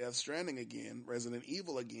again, Death Stranding again, Resident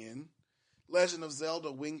Evil again, Legend of Zelda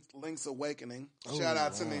Link's Awakening. Shout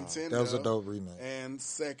out to Nintendo. that was a dope remake. And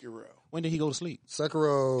Sekiro. When did he go to sleep?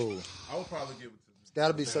 Sekiro, I would probably give it to it's got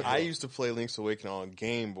to be Sekiro. I used to play Link's Awakening on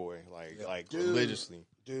Game Boy, like religiously.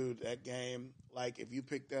 Dude, that game, like if you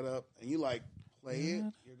pick that up and you like play it,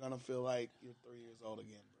 you're gonna feel like you're 3 years old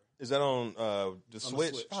again, bro. Is that on the Switch?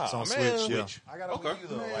 Switch. Oh, It's on man. Switch, yeah. I got a Wii U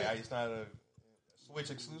though. Like, it's not a Switch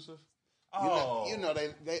exclusive. Oh, You know they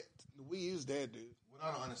we use that, dude. What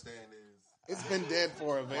I don't understand is It's been dead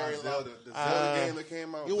for a very long. Zelda, the Zelda game that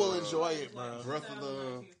came out. You will enjoy it, bro. Breath of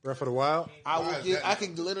the. Breath of the Wild. I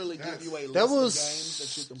can literally give you a list That of was games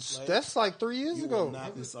that you can play. that's like 3 years You ago. will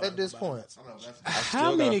not be sorry At this about point, I don't know. That's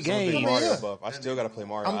How many games? Mario Yeah. buff. I still got to play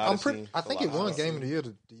Mario. I'm Odyssey, pretty. I think it won Game of the Year.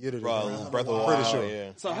 The year that it Bro, came out. Breath of the Pretty Wild. sure.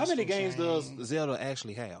 Yeah. So how many games does Zelda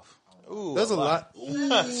actually have? Ooh, There's a lot.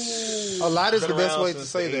 A lot is Been the best around way to since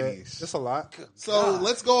say the that. 80s. It's a lot. So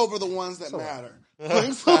let's go over the ones that matter.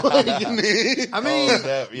 Link's Awakening, I mean,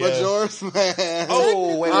 Majora's Mask,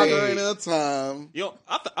 Oh, wait. Ocarina of Time. Yo,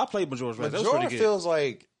 I played Majora's Mask. That was Majora pretty good. feels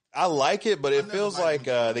like I like it, but it feels like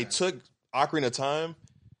they took Ocarina of Time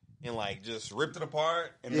and like just ripped it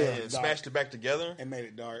apart and then smashed it back together and made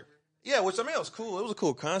it dark. Yeah, which I mean, it was cool. It was a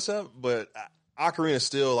cool concept, but Ocarina is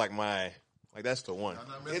still like that's the one.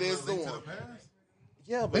 It is the one.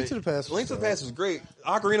 Yeah, but Link to the Past. Link to the Past was great.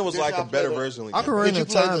 Ocarina was like a better version of Link. Ocarina of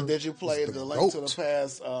Time. Did you play the Link to the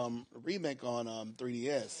Past remake on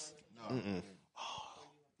 3DS? No.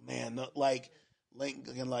 Man, like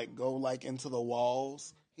Link can like go like into the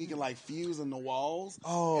walls. He can like fuse in the walls.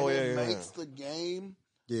 Oh, and yeah, it yeah. makes the game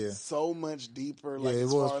so much deeper. Like it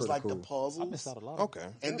as was far as like cool. the puzzles. I missed out a lot. Okay.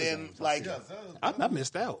 And then like I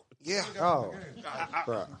missed out. yeah. Oh,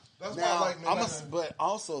 right. That's why Now I like but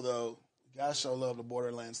also though, guys show love to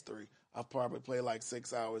Borderlands 3. I've probably played like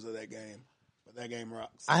 6 hours of that game, but that game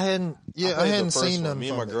rocks. I hadn't played seen the first one. nothing. Me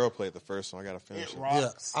and my from it. girl played the first one. I gotta finish It it.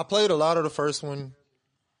 rocks. I played a lot of the first one,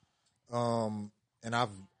 and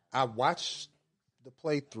I watched the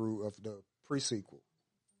playthrough of the pre-sequel.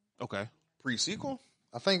 Okay. Pre-sequel?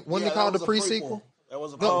 I think when Yeah, they called that the was a pre-sequel. prequel. That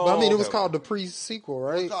was a No, prequel. but I mean it was okay. called the pre-sequel,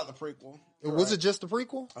 right? It's called the prequel. Was it just the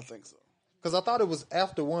prequel? I think so. Because I thought it was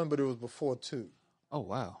after one, but it was before two. Oh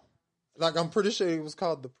wow. Like I'm pretty sure it was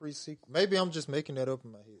called the pre-sequel. Maybe I'm just making that up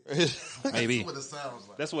in my head. Maybe. That's what it sounds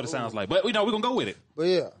like. That's what it sounds like. But we know we're gonna go with it. But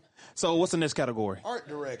yeah, So what's the next category? Art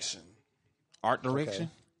direction. Art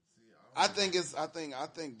direction. I think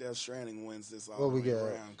Death Stranding wins this all What the we way got?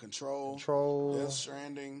 around. Control. Control. Death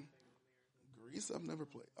Stranding. Grease, I've never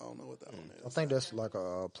played. I don't know what that one I is. think that's like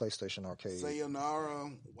a PlayStation arcade.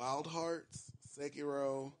 Sayonara, Wild Hearts,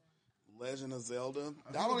 Sekiro, Legend of Zelda.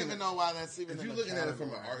 I don't even know why that's even If in you're the looking at it from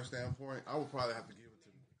category. an art standpoint, I would probably have to give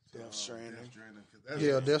it to Death Stranding. 'cause that's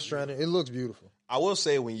Yeah, Death Stranding. It looks beautiful. I will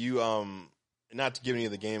say when you not to give any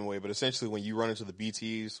of the game away, but essentially when you run into the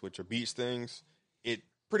BTs, which are beach things, it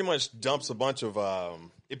pretty much dumps a bunch of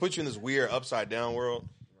it puts you in this weird upside down world,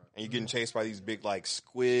 and you're getting chased by these big like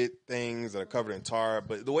squid things that are covered in tar.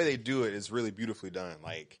 But the way they do it is really beautifully done.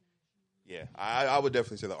 Like, yeah, I would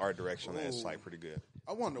definitely say the art direction on that is like pretty good.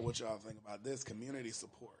 I wonder what y'all think about this community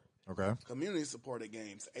support. Okay. Community supported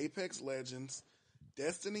games. Apex Legends,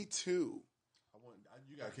 Destiny 2.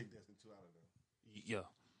 you got to kick Destiny 2 out of there. Yeah.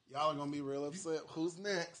 Y'all are going to be real upset. Who's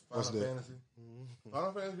next? Final that? Fantasy.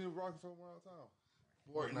 Final Fantasy been rocking for a while time.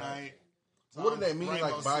 Fortnite. So what do they mean Rainbow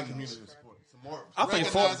like by Six. community support? Some more. I think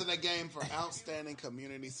Recognizing the game for outstanding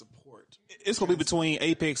community support. it's gonna be between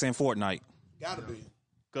Apex and Fortnite Gotta be.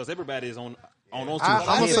 because everybody is on those two.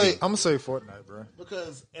 I'm gonna say Fortnite, bro.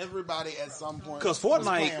 Because everybody at some point Because was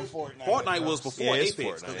playing Fortnite was before Yeah, it's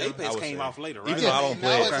Apex. Fortnite. Because I Apex would came say. off later, right? Even though I don't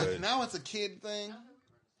play now, it, now it's a kid thing.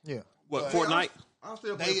 Yeah. What But- Fortnite? I'm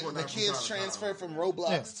still playing Fortnite The from kids time to time. transfer from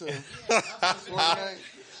Roblox to Fortnite.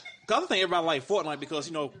 Because I think everybody like Fortnite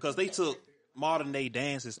because they took modern day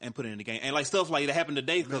dances and put it in the game, and like stuff like that happened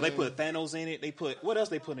today because they put Thanos in it. They put what else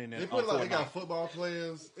they put in there? They put on like they Fortnite? got football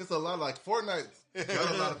players. It's a lot like Fortnite.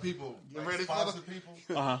 Got a lot of people. Like, ready for sponsor people.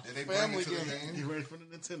 Uh-huh. And they bring Family it to the game. game. ready for the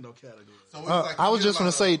Nintendo category? So it's like I you was get just a gonna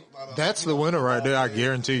lot say of, that's the winner right there. I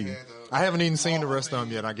guarantee you. And, I haven't even seen the rest of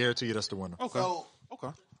them yet. I guarantee you that's the winner. Okay. So, Okay.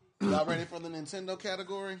 y'all ready for the Nintendo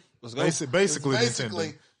categoary? Let's go. Basically, Basically,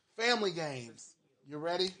 Nintendo. family games. You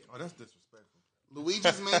ready? Oh, that's disrespectful.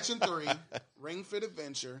 Luigi's Mansion 3, Ring Fit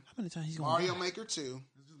Adventure, How many times he's gonna Mario Maker 2,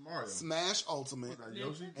 It's just Mario. Smash Ultimate,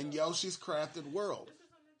 Yoshi? and Yoshi's Crafted World.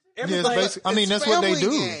 Yeah, everything? it's basic. I mean, It's that's what they family do.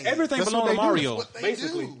 game. Everything That's belongs what to they do. Mario. What they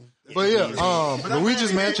Basically, do. But yeah,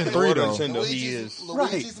 Luigi's Mansion 3 though. Nintendo, he is.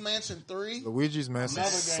 Luigi's Mansion 3, Luigi's Mansion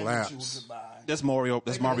another game that you slaps. could buy. that's Mario.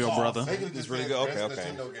 That's Mario brother. They could've just It's really said good. best Okay, okay.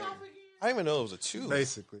 Nintendo game. I didn't even know it was a 2.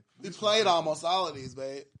 Basically, We played almost all of these,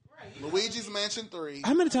 babe. Luigi's Mansion 3.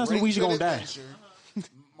 How many times Ring Luigi Fit gonna die? Adventure,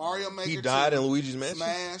 Mario Maker He 2, died in Luigi's Mansion?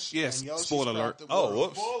 Smash. Yes, and Yoshi's spoiler alert. Crafted Oh,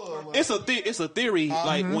 World. whoops. It's a theory.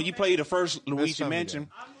 Like when you play the first Luigi family Mansion,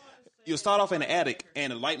 you'll start off in the attic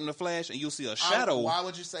and the light in the flash, and you'll see a shadow, Why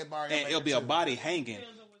would you say Mario and Maker it'll be 2? a body hanging.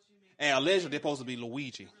 And allegedly, they're supposed to be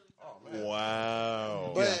Luigi.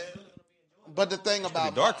 Wow. But the thing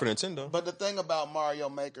about Dark for Nintendo. But the thing about Mario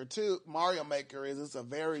Maker is it's a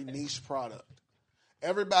very niche product.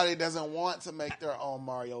 Everybody doesn't want to make their own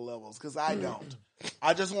Mario levels because I don't.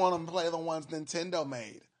 I just want them to play the ones Nintendo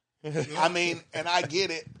made. I mean, and I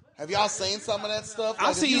get it. Have y'all seen some of that stuff?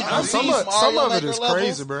 I've if seen- you I've some seen- of Mario it Maker is levels,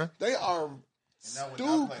 crazy, bro. They are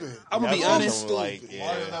stupid. I'm gonna be That's honest. something like, Stupid. yeah.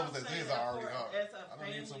 Mario levels as is are already hard. That's a I don't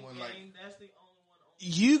family need someone like. game. That's the only one on.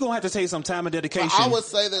 You gonna have to take some time and dedication I would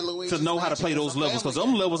say that Luigi to know how to play those levels because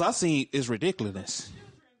them levels I seen is ridiculous.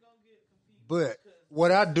 but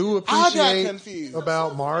what I do I got appreciate confused.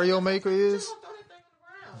 about Mario Maker is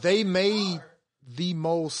they made the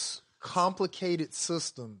most complicated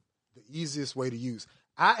system the easiest way to use.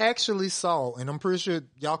 I actually saw, and I'm pretty sure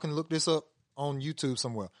y'all can look this up on YouTube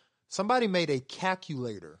somewhere. Somebody made a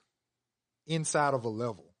calculator inside of a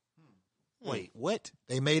level. Wait, what?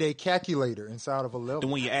 They made a calculator inside of a level. The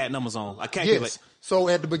one you add numbers on. I calculate. Yes. So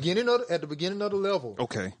at the beginning of the level,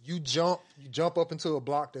 Okay. you jump up into a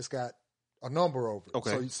block that's got a number over it. Okay.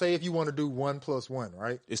 So you say if you want to do 1 + 1,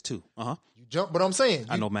 right? It's 2. Uh-huh. You jump, but I'm saying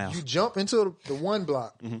I know math. You jump into the 1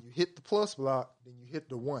 block, Mm-hmm. you hit the plus block, then you hit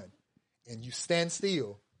the 1, and you stand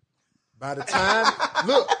still. By the time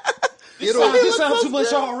look, This sounds too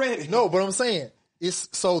much already. No, but I'm saying it's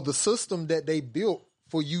so the system that they built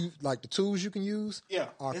for you, like the tools you can use,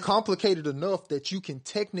 are complicated enough that you can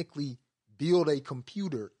technically build a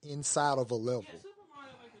computer inside of a level.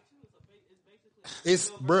 It's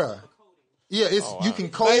bruh. Yeah, it's you can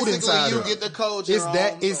code Basically, inside. you of it. get the code. It's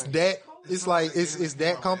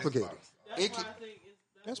that complicated.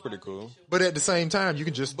 That's pretty cool. But at the same time, you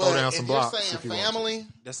can just throw But down if some you're blocks saying if you want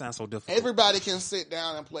to. That sounds so difficult. everybody can sit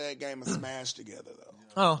down and play a game of Smash together, though.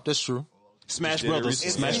 Oh, that's true. Smash did it Brothers.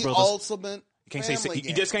 recently. Smash the Brothers. ultimate You can't say family you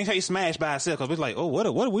game. just can't say Smash by itself because it's like, oh, what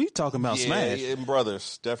are we talking about? Smash. Yeah,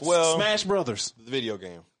 brothers. Well, Smash Brothers. the video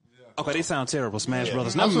game. Okay, they sound terrible. Smash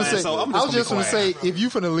Brothers. I Never was mind. gonna say, So I'm I was just gonna gonna say, if you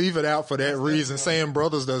finna leave it out for that reason, saying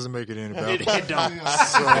brothers doesn't make it any better. it don't.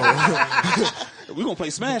 We're gonna play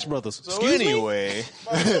Smash Brothers. So Excuse me? anyway,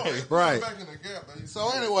 Right. Back in the gap, man. So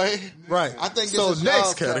anyway, Right. I think this So is next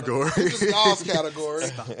y'all's category. This is y'all's category.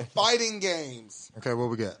 Fighting games. Okay, what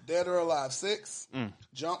we got? Dead or Alive 6.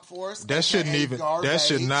 Jump Force. That shouldn't aka even. Garbage, That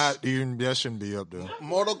should not even. That shouldn't be up there.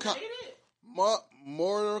 Mortal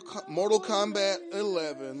Kombat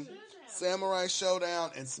 11. Samurai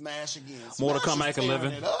Showdown and Smash again. Mortal Smash Kombat is tearing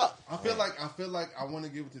 11. it up. I feel like I want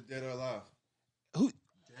to give it to Dead or Alive.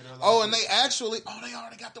 Oh, and they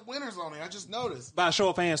already got the winners on it. I just noticed. By a show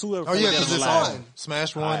of hands, whoever. Oh yeah, played because Dead it's Alive. on.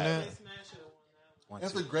 Smash one now.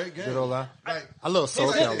 That's a great game. Dead or Alive. Like, I love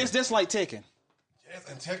Soul Calibur. It's just like Tekken. yes,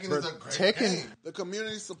 and Tekken is a great Tekken. game. The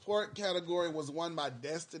community support category was won by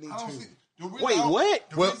Destiny I don't 2. see. the reason Wait, I- what?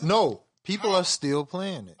 the Well, reason- no, people are still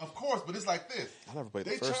playing it. Of course, but it's like this. I never played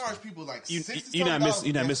the They first charge one. people like You, $60 you're not missing.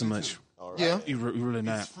 You're not for missing Destiny much. 2. Yeah, You really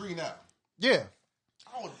not. It's free now. yeah.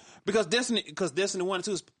 I would, Because Destiny 1 and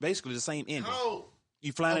 2 is basically the same ending. how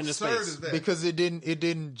You flying into absurd space. is that? Because it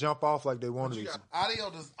didn't jump off like they wanted it to.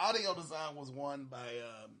 Audio design was won by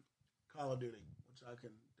Call of Duty, which I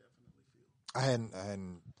can definitely feel. I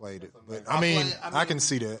hadn't played it, but I I mean, play- I I can mean-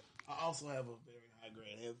 see that. I also have a very high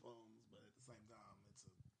grade headphones, but at the same time, it's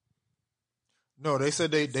No, they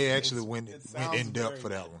said they actually went sounds in depth very for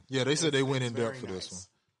that nice. one. Yeah, they said they went it's in depth very for this nice.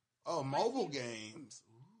 one. Oh, mobile games.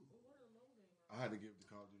 I had to give it to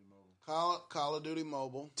Call of Duty Mobile. Call of Duty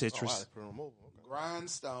Mobile, Tetris, Put it on mobile. Okay.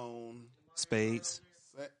 Grindstone. Spades.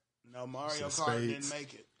 No, Mario Some Kart spades. didn't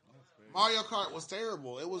make it. Mario Kart was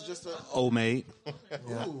terrible. It was just a. Old Maid. It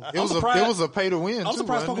was surprised- a pay to win. I'm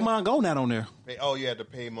surprised Pokemon Go not on there. Oh, you had to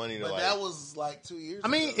pay money to But like. that was like 2 years. I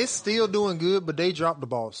mean, ago. it's still doing good, but they dropped the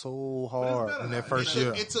ball so hard in that first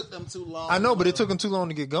year. It took them too long. I know, but it took them too long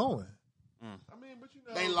to get going. I mean, but you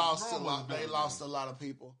know, They lost a Rome lot. was They better. lost a lot of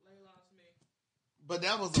people. But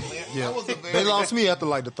that was a very, Yeah, that was a very they lost me after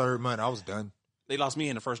like the third month. I was done. They lost me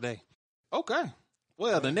in the first day. Okay.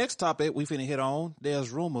 Well, the next topic we finna hit on. There's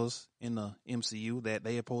rumors in the MCU that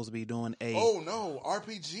they are supposed to be doing a. Oh no,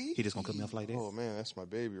 RPG. He just gonna cut me off like that. Oh man, that's my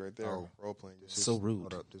baby right there. Oh. Role playing. So rude.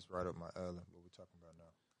 Hold up, this right up my alley. What we talking about now?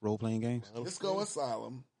 Role playing games. Disco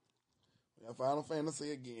Asylum. We have Final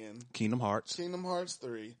Fantasy again. Kingdom Hearts. Kingdom Hearts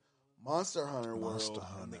 3. Monster Hunter World. Monster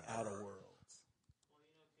And the Hunter. Outer Worlds.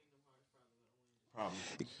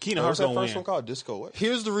 Kingdom What's Hearts that gonna first win. one called? Disco what?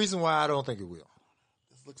 Here's the reason why I don't think it will.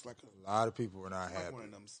 This looks like A lot of people were not like happy. one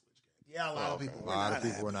of them Switch games. Yeah, a lot of people. A lot of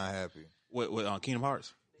people were not happy. With Kingdom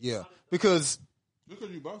Hearts. Yeah, because Just because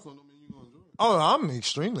you bought something, don't mean you're gonna enjoy it. oh, I'm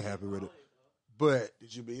extremely happy with it. But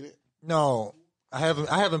Did you beat it? no, I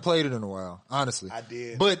haven't played it in a while, honestly. I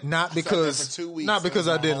did. But not sat there because for 2 weeks. not because It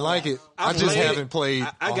was I my didn't whole like life. it. I just played it. haven't played.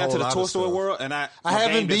 I a got to whole the lot Toy of Story stuff. world, and I my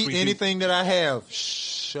haven't game that's beat reviewed- anything that I have.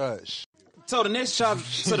 Shush. So the next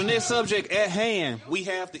the next subject at hand, we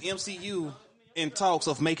have the MCU in talks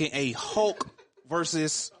of making a Hulk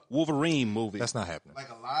versus Wolverine movie. That's not happening. Like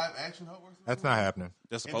a live action Hulk versus That's not happening.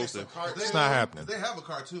 They're supposed to. It's not happening. They have a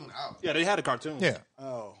cartoon out. Yeah, they had a cartoon. Yeah,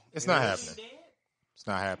 Oh. it's not happening. It's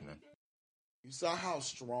not happening. You saw how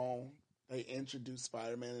strong they introduced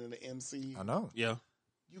Spider-Man in the MCU? I know. Yeah.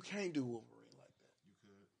 You can't do Wolverine like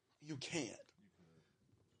that. You can't.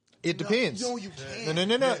 It depends. No, you can't.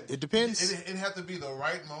 No. It depends. It have to be the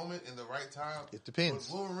right moment and the right time. It depends.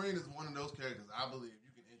 But Wolverine is one of those characters I believe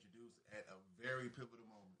you can introduce at a very pivotal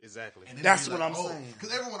moment. Exactly. That's what I'm saying.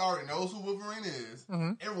 Because everyone already knows who Wolverine is.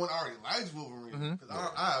 Everyone already likes Wolverine. Because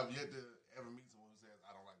I have yet to ever meet someone who says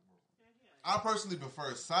I don't like Wolverine. I personally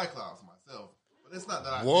prefer Cyclops myself. But it's not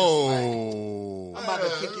that I Whoa. I'm about to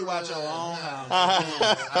kick you out your own house.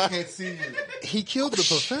 I can't see you. He killed the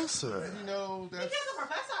professor. You know, that's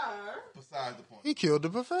beside the point. He killed the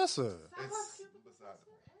professor. It's beside the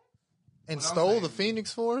point. And What I'm stole saying the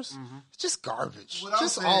Phoenix Force? It's just garbage. What I'm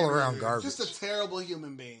Just saying all around is, garbage. Just a terrible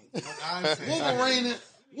human being. What I'm saying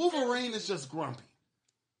Wolverine is just grumpy.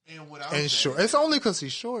 and what I'm and saying, short. It's only because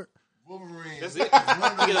he's short. Wolverine That's it.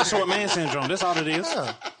 You get a short man syndrome. That's all it is.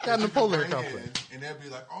 Yeah. Got Napoleon bring Complex. in, and they'll be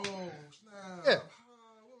like, oh, snap. Yeah.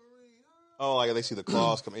 Wolverine. Oh, like they see the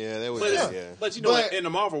claws come. Yeah, they would. Yeah. But you know, in the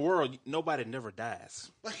Marvel world, nobody never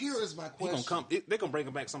dies. But here is my He question. gonna come. They're gonna bring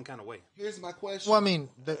him back some kind of way. Here's my question. Well, I mean,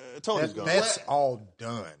 Tony's gone. that's all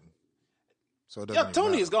done. So it doesn't Yeah, even Tony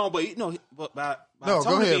matter. is gone, but you know, but by No, Tony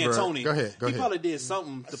go ahead, being bro. Tony, Go ahead. he probably did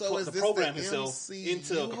something to, So is to this program the himself MCU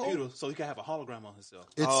into a hope? computer so he can have a hologram on himself.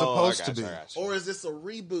 It's Oh, supposed I to got be. you, I got you. Or is this a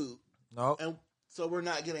reboot? No, And so we're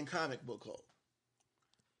not getting comic book hope.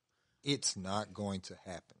 it's not going to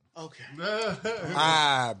happen. Okay.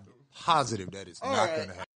 I'm positive that it's not right. going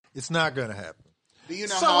to happen. It's not going to happen. Do you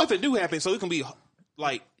know So how if it do happen, so it can be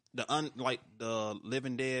like the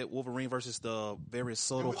Living Dead Wolverine versus the very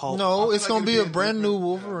subtle Hulk. No, I it's feel going to like be a it'd be a brand new different-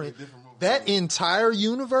 Wolverine. yeah, different Wolverine. That entire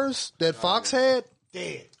universe that Fox had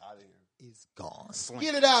dead? is gone.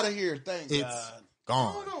 Get it out of here. Thank It's God.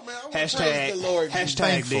 gone. I don't know, man. I Praise Hashtag the Lord, hashtag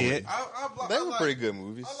Thankfully. dead. They were pretty good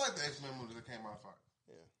movies. I like the X-Men movies that came out of Fox.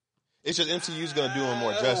 It's just MCU's gonna do them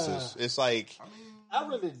more justice. It's like I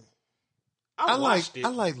really, I like watched it.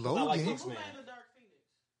 Logan. I like X-Men.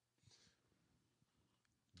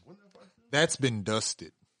 That's been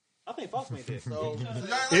dusted. I think Fox made that. So,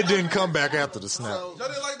 It didn't come back after the snap. Y'all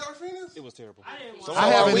didn't like Dark Phoenix? It was terrible. I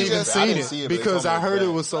haven't we even just- I seen didn't it see it, but because they I told me heard it's it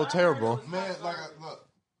bad. was so terrible. Man, like, look,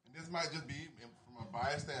 this might just be from a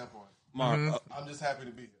biased standpoint. Mark, I'm just happy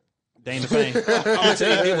to be here. Dane the Pain. I'm gonna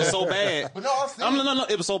tell you, it was so bad. But no, I've seen No,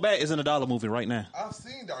 it was so bad. It's in $1 movie right now. I've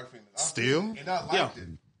seen Dark Phoenix. Still? And I liked Yeah. it.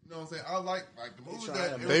 You know what I'm saying? I like the movies that They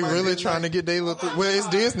everybody really didn't trying to like. get their little. Well, it's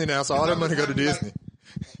Disney now, so all that money go to Disney.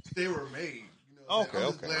 They were made. You know what I'm saying?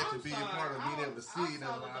 I'm just Okay. glad to be a part of being able to see it in a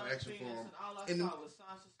live action form. And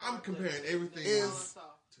I'm comparing everything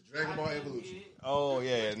to Dragon Ball Evolution. oh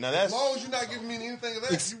yeah. Now As that's long as you're not giving me anything of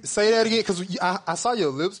that, you, Say that again, because I saw your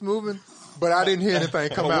lips moving, but I didn't hear anything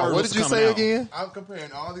come A out. word What was did you coming say out. again? I'm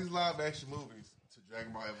comparing all these live action movies to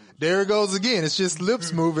Dragon Ball Evolution. There it goes again. It's just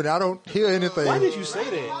lips moving. I don't hear anything. Why did you say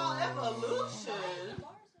that?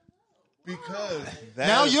 Because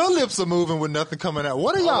Now your lips are moving with nothing coming out.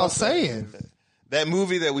 What are y'all saying? that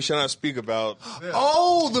movie that we shall not speak about.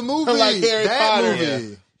 Oh, the movie. Like Harry that Potter.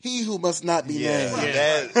 movie. he who must not be Yeah,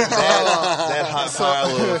 named. that hot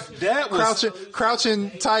pile of That was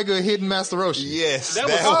Crouching Tiger, Hidden Master Roshi. yes. That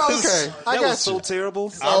That, was- Oh, was, okay. I that got was so you.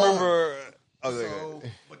 terrible. I remember. so,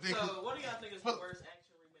 but they could, What do y'all think is the worst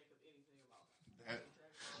action remake of anything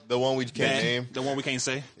about? The one we can't Man, name. the one we can't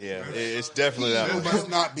say. Yeah, it's definitely that Who one. must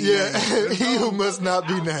not be Yeah, named. he who must not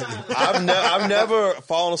be named. I've never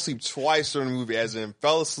fallen asleep twice during the movie, as in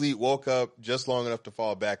fell asleep, woke up just long enough to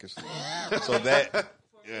fall back asleep. So that,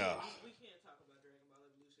 yeah. We can't talk about Dragon Ball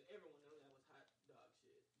Evolution. Everyone knows that was hot dog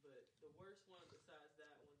shit. But the worst one besides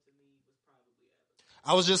that one to me was probably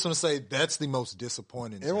Avatar. I was just going to say that's the most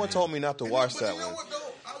disappointing. to Everyone me. told me not to watch but that you know one. what though?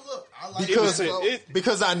 I like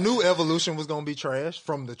because I knew Evolution was going to be trash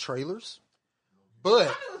from the trailers. But I knew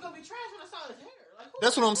it was gonna be trash when I saw his hair. Like, who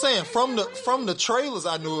that's what I'm saying. From the trailers,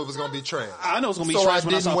 I knew it was going to be trash. I know it's gonna be So trash I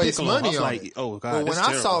when I didn't saw waste Piccolo. money I was on like, it. oh god, But when this I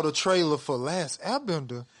terrible. saw the trailer for Last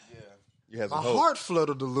Airbender, You had my some hope. heart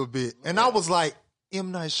fluttered a little bit, and I was like,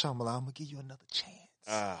 "M. Night Shyamalan, I'm gonna give you another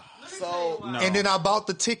chance." So No. And then I bought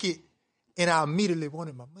the ticket, and I immediately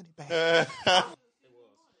wanted my money back.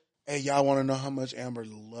 hey, y'all want to know how much Amber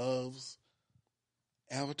loves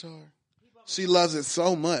Avatar? She loves it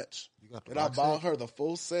so much got the that I box bought her the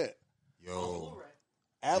full set. Yo,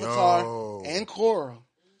 Avatar Yo. and Korra.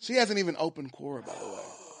 She hasn't even opened Korra, by the way.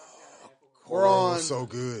 We're Korra on. was so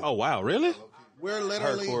good. Oh wow, really? We're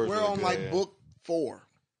literally. Korra's We're really on good, like yeah. book 4.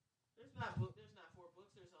 There's not 4 books.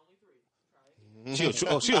 There's only 3. Right?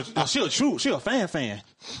 She a fan.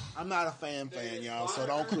 I'm not a fan, y'all. So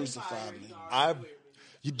don't crucify me.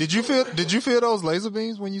 Did you feel those laser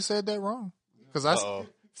beams when you said that wrong? Because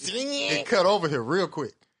it cut over here real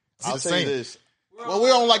quick. I'll It's tell you the same. this: Well,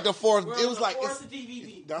 we're on like the 4th. We're It on was the like fourth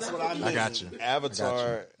DVD. that's what I mean. I got you.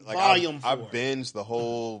 Avatar, like Volume I 4. binged the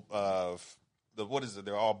whole what is it?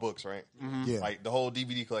 They're all books, right? Yeah. Like the whole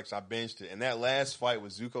DVD collection. I binged it, and that last fight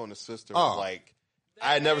with Zuko and the sister Oh. was like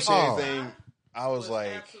I had never seen Oh. anything. I was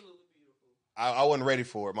like, Absolutely beautiful. I wasn't ready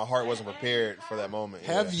for it. My heart wasn't prepared for that moment.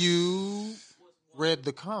 Have Yeah. you read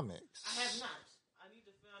the comics? I have not. I need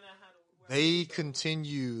to find out how to. They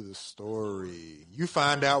continue the story. You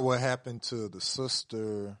find out what happened to the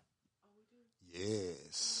sister.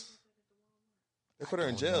 Yes. They put her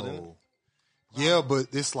in jail, didn't No. Yeah, but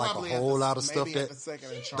it's like Probably a at whole the- lot of stuff maybe at that the second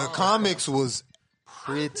in the charge. comics was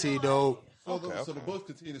pretty dope. So the books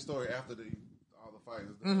continue the story after all the fights.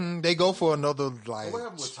 is done. Mhm. They go for another like What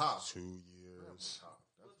happened with Toph? 2 years.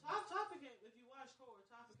 Topic, if you watch Core,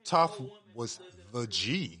 Toph was the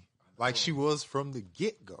G, like she was from the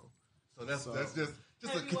get go. So that's just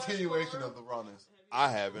a continuation of the rawness. I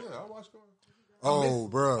haven't. Yeah, I watched Korra. Oh,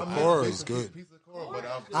 bro, I Korra missed is a good. piece of Korra,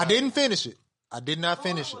 but I didn't finish it. I did not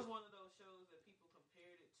finish it. was one of those shows that people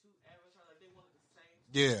compared it to Avatar, like they wanted the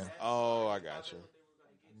same. Yeah, Oh, I got you.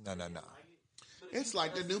 no. It's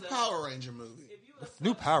like the new Power Ranger movie.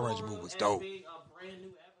 New Power Ranger movie was dope. Being a brand new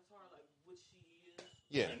Avatar, like what she is.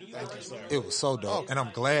 Yeah. Thank you, sir. It was so dope, and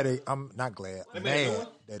I'm glad. I'm not glad. Mad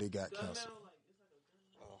that it got canceled.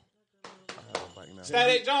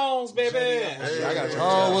 Static Jones, baby. I got you.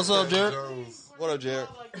 Oh, what's up, Jared? What up, Jared?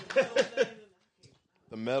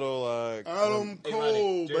 The metal. Adam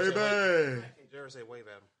Cole, baby. Jared said wave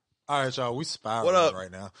at him. All right, y'all. We spiraling What up?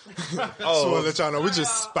 right now. Oh. So I'll let y'all know we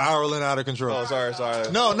just spiraling out of control. Oh,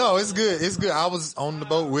 sorry. No, it's good. It's good. I was on the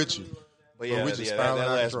boat with you. But yeah, we just that spiraled out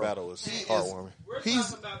of last control. battle was heartwarming. We're He's-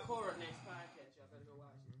 talking about Korra next podcast. Y'all better go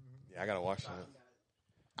watch it. Yeah, I gotta watch that.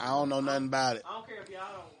 I don't know nothing about it. I don't care if y'all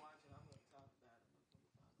don't watch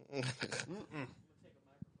it. I'm going to talk about it.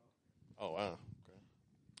 Oh wow.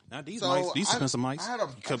 Now these So mics, these expensive I mics. had You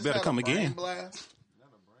just better had a come brain again. Blast,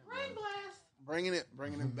 Brain blast. bringing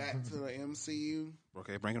it back to the MCU.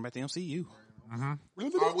 Okay, bringing it back to MCU. Are we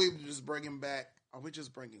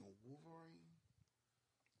just bringing Wolverine,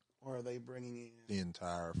 or are they bringing in? The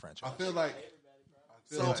entire I franchise. feel like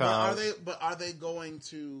So Entire- are they going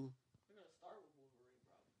to?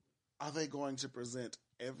 Are they going to present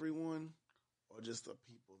everyone, or just the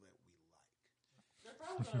people that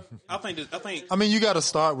we like? I think. I mean, you got to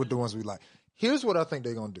start with the ones we like. Here's what I think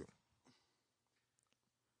they're gonna do.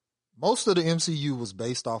 Most of the MCU was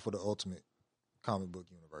based off of the Ultimate comic book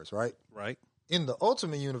universe, right? Right. In the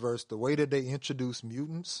Ultimate universe, the way that they introduced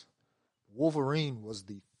mutants, Wolverine was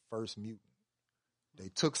the first mutant. They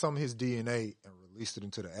took some of his DNA and released it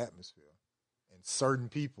into the atmosphere, and certain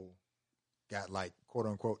people got like quote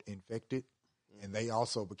unquote infected, and they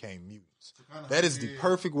also became mutants. That is the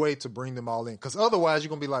perfect way to bring them all in, because otherwise you're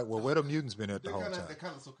gonna be like, well, where the mutants been at the whole time?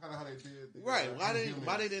 kind of how they did. Right?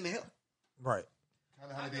 Why they didn't help? Right.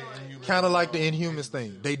 Kind of how they did Inhumans. Kind of like the Inhumans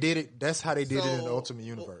thing. They did it. That's how they did it in the So, Ultimate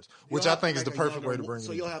Universe, You'll which I have to think is the make a perfect younger way to bring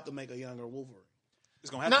So it you'll in. have to make a younger Wolverine. It's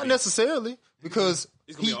gonna have Not to be. necessarily, because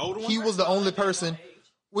It's gonna be an older one? he was the only person.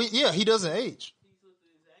 Yeah, he doesn't age.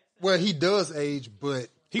 Well, he does age, but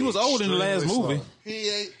He was old in the last extremely movie. slow. He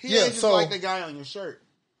Yeah, ages so- like the guy on your shirt.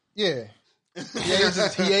 Yeah,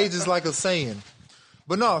 he ages like a Saiyan.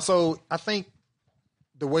 But no, so I think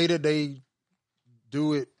the way that they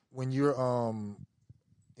do it when you're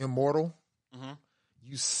immortal,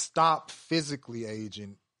 you stop physically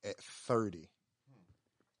aging at 30,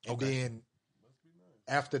 and then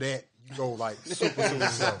after that you go like super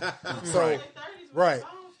slow. So right.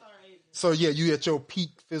 So yeah, you at your peak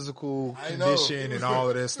physical condition and all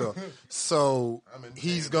of that stuff. So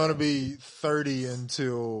he's gonna be 30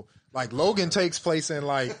 until like Logan takes place in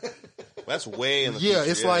like That's way in the yeah,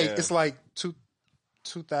 future. it's like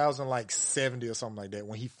 2070 or something like that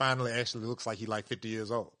when he finally actually looks like he like 50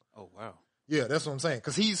 years old. Oh wow. Yeah, that's what I'm saying.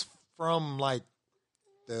 Because he's from like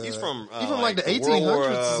He's from like the World 1800s War,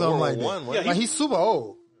 or something like World War that. One, wasn't Like he? he's super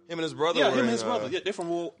old. Him and his brother. Yeah, were him and in, his brother. Yeah, they're from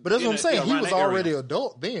World. But that's what I'm saying. He around was that area. already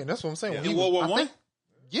adult then. That's what I'm saying. When In he World was, War I I? think-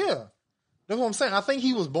 Yeah. That's what I'm saying. I think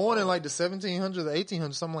he was born in like the 1700s or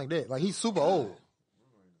 1800s, something like that. Like he's super old.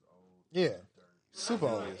 Yeah. Super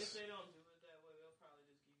old.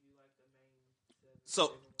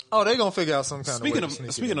 So Oh, they gonna figure out some kind speaking of way of to sneak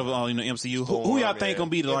it speaking in. of in the MCU, who y'all think gonna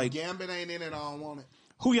be the like Gambit ain't in it. I don't want it.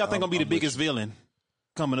 who y'all think gonna be the I'm with biggest villain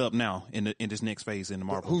coming up now in this next phase in the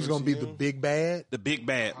Marvel? Who's gonna be the big bad? the big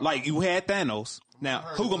bad? Like you had Thanos. Now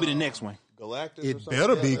who gonna be the next one? Galactus. or It something?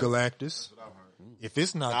 better be Galactus. If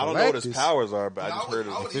it's not I don't know what Galactus, his powers are, but I just heard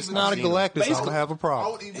I it. would if it's even not a take- Galactus, I'm Basically- gonna have a I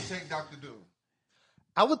problem. would even take Doctor Doom.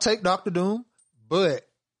 I would take Doctor Doom, but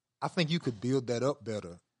I think you could build that up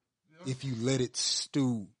better if you let it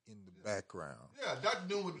stew in the background. Yeah, Doctor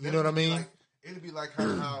Doom would. You know what I mean? Like, it'd be like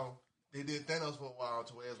how they did Thanos for a while,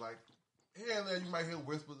 to where it's like here and there you might hear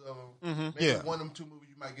whispers of him. Maybe Yeah. one of them two movies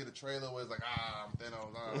you might get a trailer where it's like I'm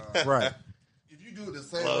Thanos. Right. if you do it the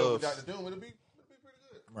same way with Dr. Doom, it'll be pretty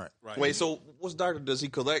good. Right. Wait, so what's Doctor? Does he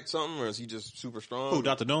collect something, or is he just super strong? Who,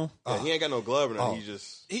 Dr. Doom? Yeah, he ain't got no glove, or he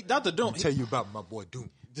just. Dr. Doom. Let me tell you about my boy Doom.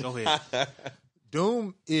 Go ahead.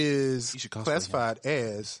 Doom is You should cosplay classified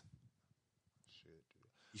as,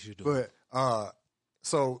 You should do it. but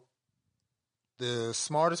so the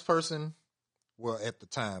smartest person, well, at the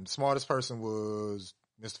time, the smartest person was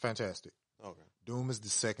Mr. Fantastic. Okay. Doom is the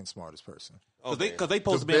second smartest person. Because they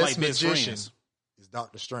supposed to be like best friends. is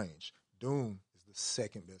Doctor Strange. Doom is the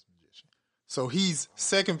second best magician. So he's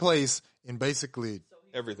second place in basically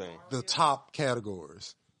Everything. the top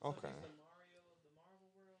categories. Okay.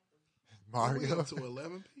 Mario. Up to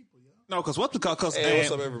 11 people, yo. No, because Because Hey,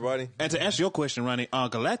 what's up, everybody? And to answer your question, Ronnie,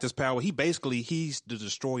 Galactus power, he's the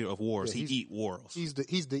destroyer of wars. Yeah, he eat worlds. He's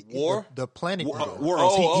the War? the planet eater.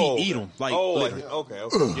 Worlds. Oh, he eat them. Like, literally. okay.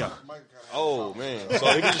 Yeah. Oh man.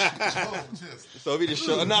 So if he just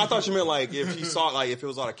showed. No, I thought you meant like if he saw if it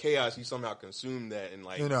was out of chaos, he somehow consumed that and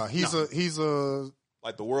like He's a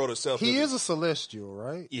like the world itself. he is a celestial,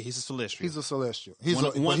 right? Yeah, he's a celestial. He's a celestial. He's One a,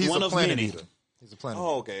 of- but one- he's one a of planet many. eater. He's a planet.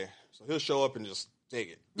 Oh, okay. So he'll show up and just take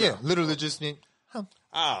it. Yeah, literally just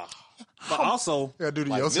Ah, but also, yeah, do the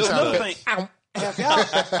Like Yossi milk sound another effect. thing. Have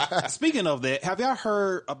y'all, speaking of that, have y'all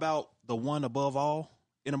heard about the one above all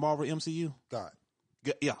in the Marvel MCU? God.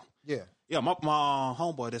 Yeah. Yeah. My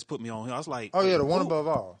homeboy that's put me on here. I was like, Oh yeah, the one who? above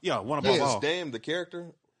all. Yeah, one above Yeah. all. his name, the character.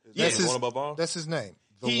 Is Yeah. that the one above all. That's his name.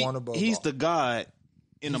 The one above He's all. the god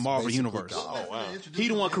in the He's Marvel basically universe. God. Oh wow. He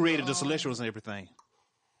the one created the Celestials and everything.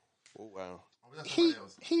 Oh wow.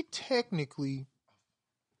 He technically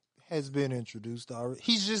has been introduced already.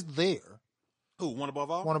 He's just there. Who? One above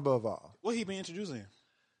all? One above all. What he been introducing?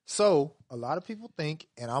 So a lot of people think,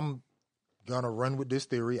 and I'm gonna run with this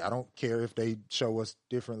theory. I don't care if they show us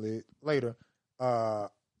differently later.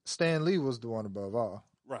 Stan Lee was the one above all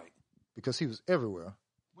Right. because he was everywhere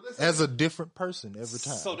as a different person every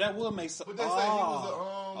time. So that will make sense. But they say he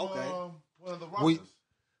was okay. one of the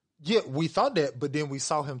Watchers. We thought that, but then we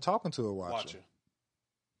saw him talking to a watcher.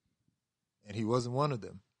 And he wasn't one of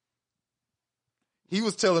them. He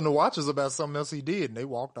was telling the watchers about something else he did, and they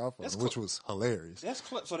walked off of him, which was hilarious.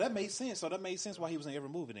 So that made sense. So that made sense why he was in every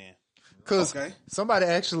movie then. Because Okay. somebody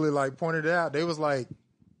actually pointed it out. They was like,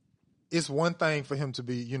 it's one thing for him to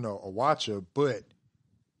be, a watcher, but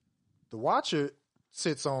the watcher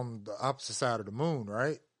sits on the opposite side of the moon,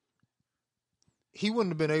 right? He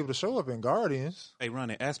wouldn't have been able to show up in Guardians. Hey,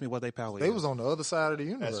 Ronnie, ask me what they power They is. was on the other side of the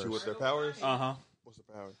universe. Ask you what their power is. Uh-huh. What's the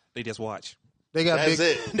power? They just watch. They got That's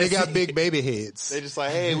big. it. They got big baby heads. They just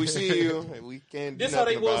like, hey, we see you. We can't do This how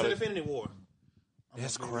they nothing was about in it. Infinity War.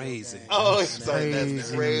 That's crazy. Oh, it's like, that's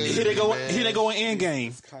Crazy. crazy. Here they go. man. Here they go in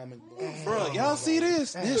Endgame. Comic book. Bro, y'all see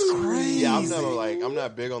this? That's crazy. Yeah, I'm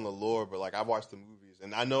not big on the lore, but I watched the movies,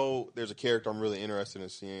 and I know there's a character I'm really interested in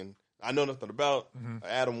seeing. I know nothing about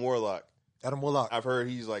Adam Warlock. Adam Warlock. I've heard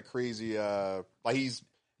he's like crazy. He's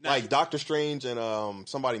like Doctor Strange and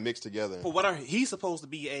somebody mixed together. For what he's supposed to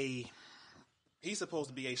be a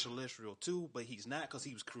celestial too, but he's not because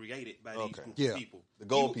he was created by these group of people. The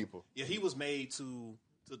gold people. Yeah, he was made to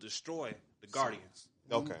destroy the Guardians.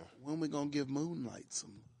 Okay. When we gonna give Moonlight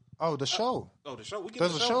some? Oh, the show. Oh, the show. We get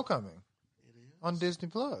There's the a show coming on Disney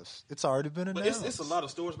Plus. It's already been but announced. it's a lot of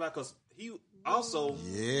stories about because he also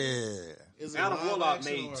Yeah, Adam live Warlock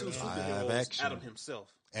action made or two live superheroes action? out of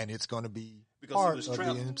himself. and it's going to be Because part he was of the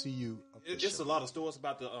trapped. MCU. Of the It's show. a lot of stories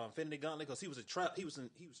about the Infinity Gauntlet because he was trapped. He was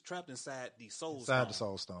trapped inside the Soul Inside Stone. the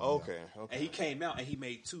Soul Stone. Okay. And he came out and he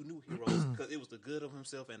made two new heroes because it was the good of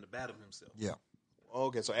himself and the bad of himself. Yeah.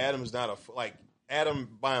 Okay. So Adam's not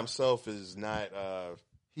Adam by himself is not.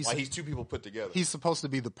 He's two people put together. He's supposed to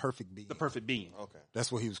be the perfect being. The perfect being. Okay.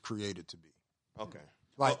 That's what he was created to be. Okay.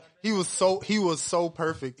 Like he was so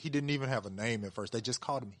perfect. He didn't even have a name at first. They just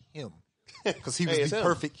called him because he was Hey, it's the him.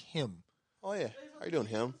 perfect him. Oh yeah. How you doing,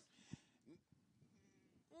 him?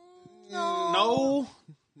 No,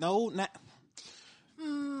 not.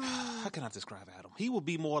 How can I describe Adam? He would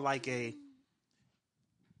be more like the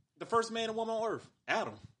first man and woman on Earth.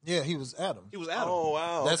 Adam. Yeah, he was Adam. He was Adam. Oh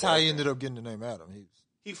wow. That's okay, how he okay. ended up getting the name Adam.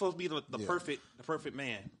 He's supposed to be the Yeah. perfect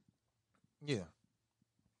man. Yeah.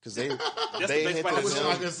 Because they the they best hinted way at to wish do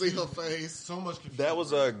I him. could see her face. So much confusion. That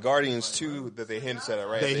was Guardians 2 that they hinted at it,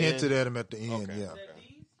 right? They at the hinted end? at him at the end. Okay. Yeah, That these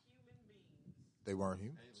human beings, they weren't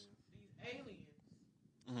humans. these aliens,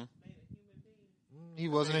 made a human being. He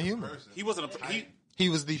wasn't a human. person. He wasn't He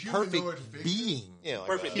was the Humanoid perfect figure. being. Yeah, like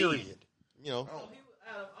perfect that. being. You know, So he was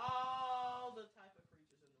out of all the type of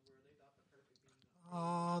creatures in the world, they thought the perfect being.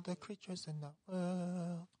 All the creatures in the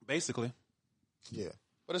world. Basically. Yeah.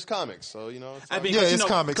 But it's comics, so you know. It's I mean, Yeah, 'cause, it's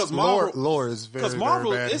comics. Because Marvel, Lore is very, because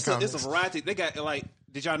Marvel, very bad in it's a comics. variety. They got like,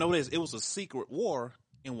 did y'all know this? It was a secret war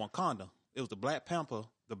in Wakanda. It was the Black Panther.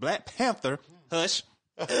 Hush.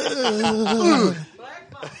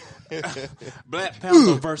 Black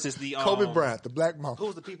Panther versus the Kobe Bryant, the Black Mamba. Who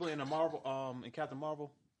was the people in the Marvel? In Captain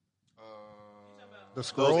Marvel? The those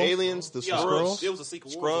Scrolls. aliens, the Yeah, Skrulls, it was a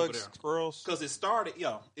secret war over there. Skrulls. Because it started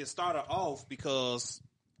off because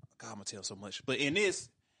God, I'm gonna tell so much. But in this,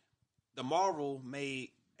 the Marvel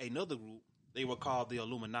made another group. They were called the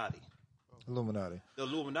Illuminati. The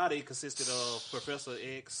Illuminati consisted of Professor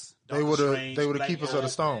X. They Doctor were Strange, the Black keepers Widow. of the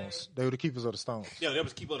stones. They were the keepers of the stones. Yeah, they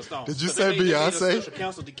was keepers of the stones. Did you So say they made a Beyonce? special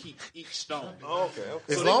council to keep each stone. Oh, okay.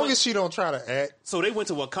 As So long as she don't try to act, So they went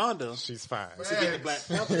to Wakanda she's fine. to get the Black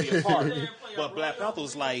Panther to be a part. But Black Panther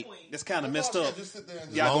was like, it's kind of messed up. Just sit there and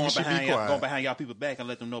just, Y'all long going as she be quiet. going behind y'all people back and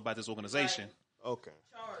let them know about this organization. Okay.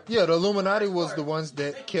 Yeah, the Illuminati was the ones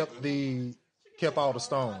that kept all the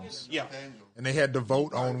stones, Yeah. and they had to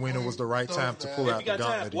vote on when it was the right time to pull If out you the got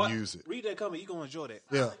time, gauntlet and use it. read that comment. You're going to enjoy that.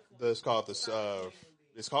 Yeah, It's called this.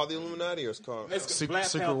 It's called the Illuminati, or it's called. Black Secret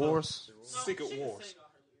Panther. Wars. Secret Wars.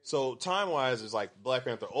 So time wise, is like Black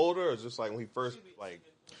Panther older, or is just like when he first like?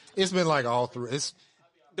 It's been like all through. It's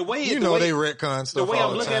The way they retcon the stuff way all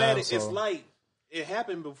I'm the looking time. at it, so. it's like it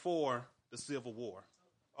happened before the Civil War.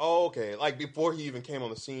 Oh, okay. Like before he even came on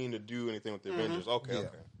the scene to do anything with the Avengers. Okay, Yeah.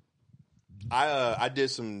 okay. I did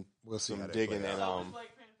some We'll see how that digging plays and Black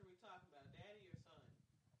Panther we talking about, daddy or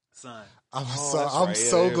son? Son. I'm Oh, so that's I'm right. Yeah,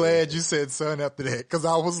 so there glad you said son after that because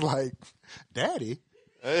I was like, Daddy.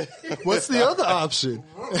 What's the other option?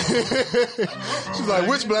 She's like,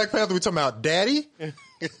 which Black Panther we talking about, Daddy,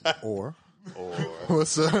 or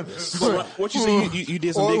what's son? What you say? You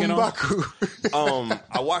did some Or digging on? M'Baku.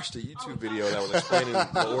 I watched a YouTube video that was explaining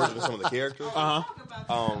the origin of some of the characters. Uh-huh.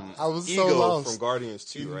 I was so Ego lost. from Guardians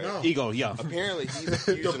 2, right? Ego, yeah. Apparently, he's a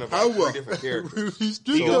fusion of like 3 different characters. He's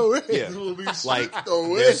street away. Yeah, like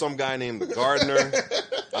there's some guy named the Gardener.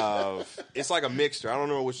 It's like a mixture. I don't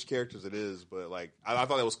know which characters it is, but like I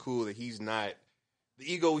thought that was cool that he's not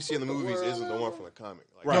the Ego we see in the movies isn't the one from the comic.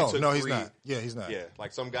 Like, they took No, he's 3 not. Yeah, he's not. Yeah,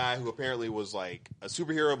 like some guy who apparently was like a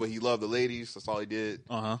superhero, but he loved the ladies. That's all he did.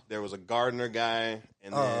 Uh-huh. There was a gardener guy,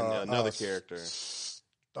 and then another character.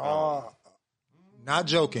 Not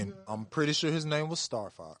joking. I'm pretty sure his name was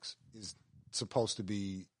Star Fox. Is supposed to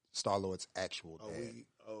be Star-Lord's actual dad.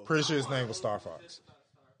 Pretty sure his name was Star Fox.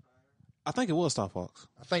 I think it was Star Fox.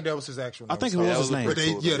 I think that was his actual name. I think it Star was Fox. his name. But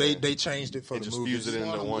Pretty cool, they changed it for They the just movies. fused it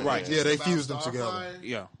into one. Right. Yeah, they About fused them Starfire. together.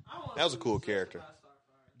 Yeah. That was a cool character.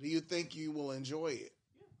 Do you think you will enjoy it?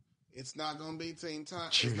 It's not going to be Teen Time.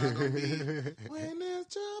 It's not going to be when there's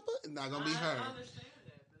trouble. It's not going to be I her. understand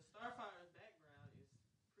that, but Starfire's background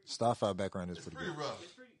is Starfire background is pretty pretty good.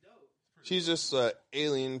 rough. pretty dope. She's just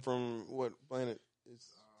alien from what planet? It's,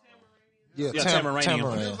 Yeah, Yeah, Tamaranium.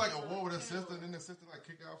 It was like a war with her sister, and then the sister like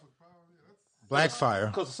kick out with power. Yeah, that's Blackfire.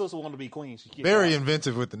 Because the sister wanted to be queen. She kicked Very out.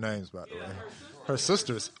 inventive with the names, by the way. Her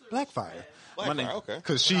sister's Blackfire. Black name- Fire, okay.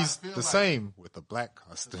 Because she's the same with a black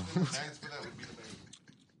costume. names for that would be the baby.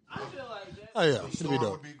 I feel like that. Oh, yeah. It'd be Story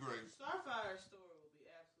dope. would be great. Starfire's story would be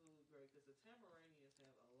absolutely great because the Tamaranians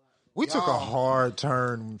have a lot. We took a hard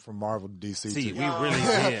turn from Marvel to DC. See, too. we really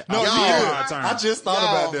did. No, A you hard did. turn. I just thought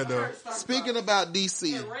about that, though. Speaking about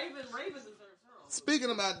DC, Raven deserves her own.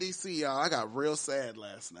 speaking about DC, y'all, I got real sad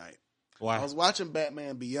last night. I Why? was watching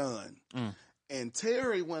Batman Beyond, and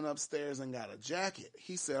Terry went upstairs and got a jacket.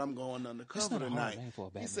 He said, "I'm going undercover not a hard tonight." name for a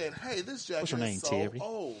Batman. He said, "Hey, this jacket your name, is so Terry?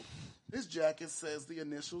 old. This jacket says the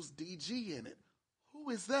initials DG in it. Who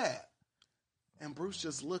is that?" And Bruce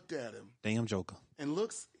just looked at him Damn Joker. and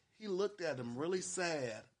he looked at him really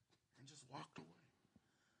sad and just walked away.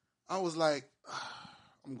 I was like,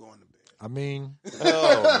 I'm going to bed. I mean,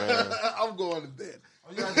 Oh man, I'm going to bed.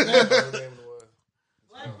 Oh, you already know what the name of it was.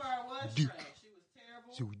 Blackfire was trash. She was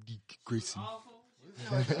terrible. she would Grayson. Awful. She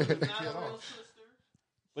was not a real sister.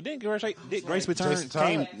 But then Grace return Jason Todd?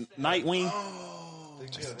 came Nightwing.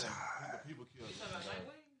 People killed.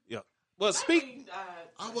 Yeah. Well, speak.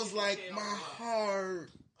 I was like, my heart.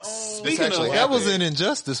 Oh, Speaking of That was in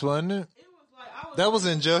Injustice, wasn't it? It was like I was. That was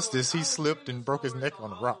Injustice. He slipped and broke his neck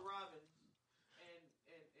on a rock. And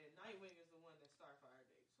Nightwing is the one that Starfire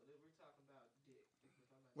dates. So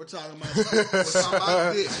we're talking about dick. we're talking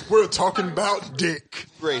about dick. We're talking about Dick.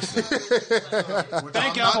 Grayson.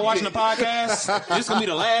 Thank y'all for watching the podcast. This is gonna be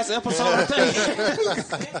the last episode. I think. Then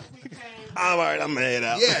we came. All right, I'm gonna head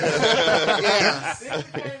out. Yeah. Yes. Then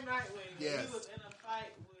came Nightwing. Yes. He was in a fight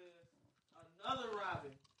with another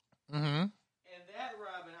Robin. Mm-hmm. And that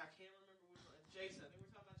Robin, I can't remember which one. Jason. I think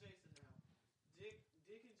we're talking about Jason now. Dick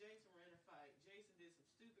and Jason were in a fight. Jason did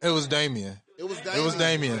some It was Damien. It was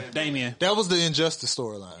Damien. That was the Injustice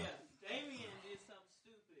storyline. Yeah, Damien did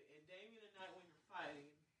something stupid, and Damien and Nightwing were fighting.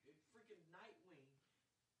 And freaking Nightwing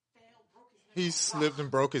broke his neck. He slipped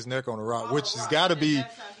and broke his neck on a rock, On which a has rock, got to and be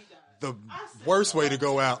that's how he died. the worst way to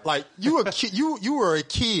go out. Like you were a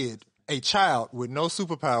kid, a child with no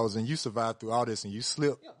superpowers, and you survived through all this, and you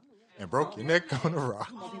slipped and broke your neck on a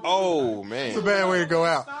rock. Oh man, It's a bad way to go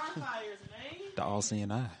out. Starfires, man. The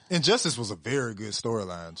all-seeing eye. Injustice was a very good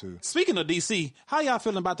storyline too. Speaking of DC, how y'all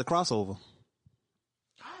feeling about the crossover?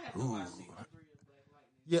 I have to watch season 3 of Black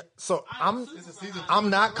Lightning. Yeah, so I'm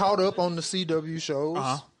not caught up on the CW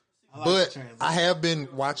shows, but I have been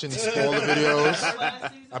watching the spoiler videos. Last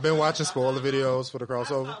season, I've been watching spoiler videos for the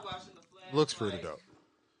crossover. stopped watching the Flash. Looks pretty dope.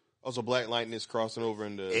 also Black Lightning is crossing over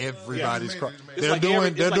into. Everybody's It's they're like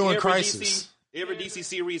doing it's like every Crisis. Every DC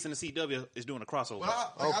series in the CW is doing a crossover.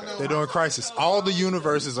 They're doing Crisis. All the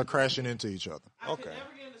universes are crashing into each other. I could never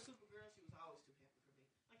get into Supergirl. She was always too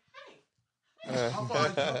happy for me. Like, How far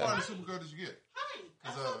into Supergirl did you get? hey,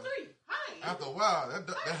 episode 3. Hey. After a while, that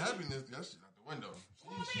happiness, that shit out the window.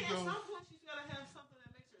 She At goes, some point, she's gotta have something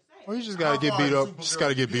that makes her sad. Well, you just gotta get beat up. Just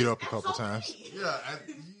gotta get beat up a couple times. yeah,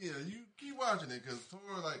 you keep watching it because Thor,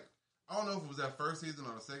 like, I don't know if it was that first season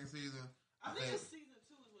or the second season. I think it's season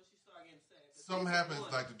 2 is when she started getting sad. Something happens,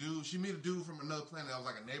 like the dude, she meet a dude from another planet that was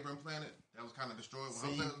like a neighboring planet that was kind of destroyed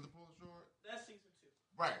when her planet was destroyed. That's season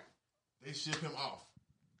 2. Right. They ship him off.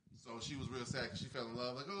 So she was real sad because she fell in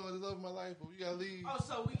love. Like, oh, I love my life, but we gotta leave. Oh,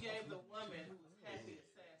 so we gave the woman who was happy a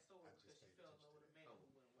sad story because she fell in love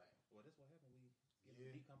with a man who went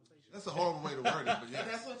away. That's a horrible way to word it, but yeah.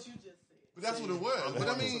 That's what you just said. But that's what it was. But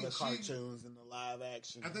I mean, the cartoons and the live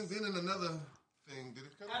action. I think then in another thing, did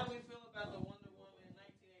it come How out? do we feel about the Wonder Woman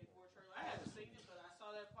 1984 trailer? I haven't seen it, but I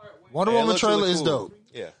saw that part where Wonder Yeah, it Woman looks really trailer is cool. dope.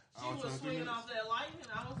 Yeah. she was swinging off that lightning,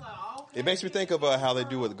 and I was like, oh, okay. It makes me think about how they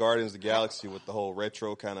do with Guardians of the Galaxy with the whole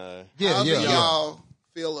retro kind of. How do Yeah. y'all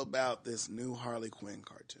feel about this new Harley Quinn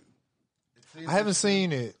cartoon? I haven't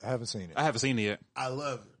seen it. I haven't seen it yet. I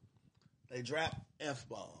love it. They drop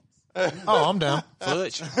F-bombs. Oh, I'm down.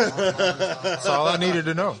 Fudge. That's all I needed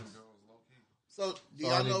to know. So, do I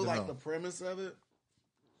y'all need know to like know. the premise of it?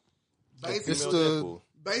 It's Female the Deadpool.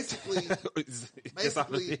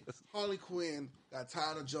 Basically, Harley Quinn got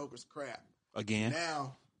tired of Joker's crap. Again.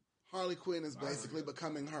 Now, Harley Quinn is basically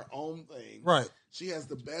becoming her own thing. right. She has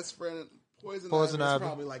the best friend. Poison Poison Ivy is Ivy.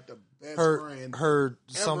 probably like the best Her friend.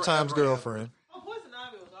 sometimes ever. girlfriend. Oh, Poison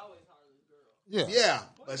Ivy was always Harley's girl. Yeah. Yeah,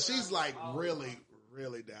 but she's like really,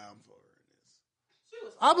 really down for her in this. She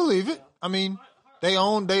was I believe it. I mean, they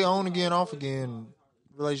own again, off again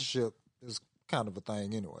relationship is kind of a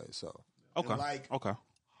thing anyway. So Okay. Like- Okay.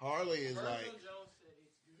 Harley is Virgil like, Jones said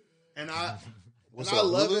it's good. and I What's and I up,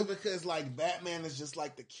 love Hulu? it because like Batman is just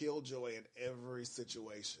like the killjoy in every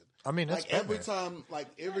situation. I mean, that's Like every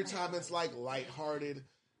Batman. time it's like lighthearted.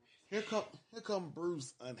 Here come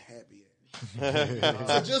Bruce unhappy.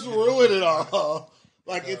 So just ruin it all.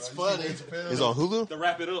 Like it's funny. It's on Hulu. To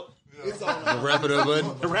wrap it up. It's on Wrap it up,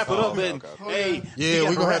 button. To wrap it up, man. Hey. Yeah,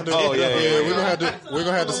 we're gonna have to. Oh, yeah. We're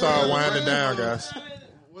gonna have to start winding down, guys.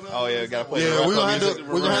 Oh yeah, gotta play. Yeah, the we're gonna music.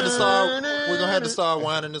 have to start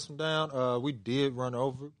winding this one down. We did run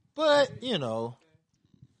over, but you know,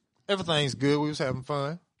 everything's good. We was having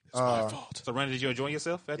fun. So, Randy, did you enjoy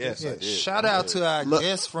yourself? At Yes, this? I did. Shout out to our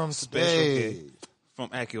guest from today. From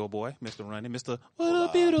Akioboy, Mr. Ronnie, Mr. What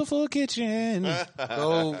a Beautiful Kitchen.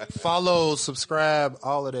 Go follow, subscribe,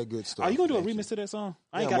 all of that good stuff. Are you gonna do a remix to that song?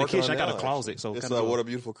 I ain't Yeah, I'm got a working kitchen. I on got a that, closet. So It's kinda What a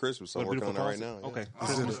Beautiful Christmas. I'm What a working on that right Beautiful now.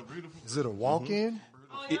 Closet. Yeah. Okay. Is it a walk-in?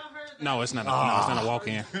 Oh, y'all heard that? No, it's not. No, it's not a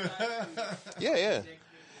walk-in. Yeah.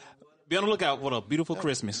 Be on the lookout for a beautiful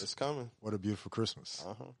Christmas. It's coming. What a beautiful Christmas.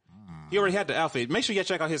 He already had the outfit. Make sure you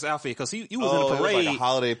check out his outfit because he was in the It was parade like a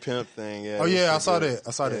holiday pimp thing. Yeah. Oh it was yeah, I so saw good. that.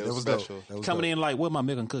 I saw that. Yeah, That was special. dope. That was coming dope. in like, where my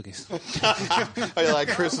milk and cookies? Oh, you like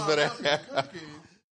Christmas for that?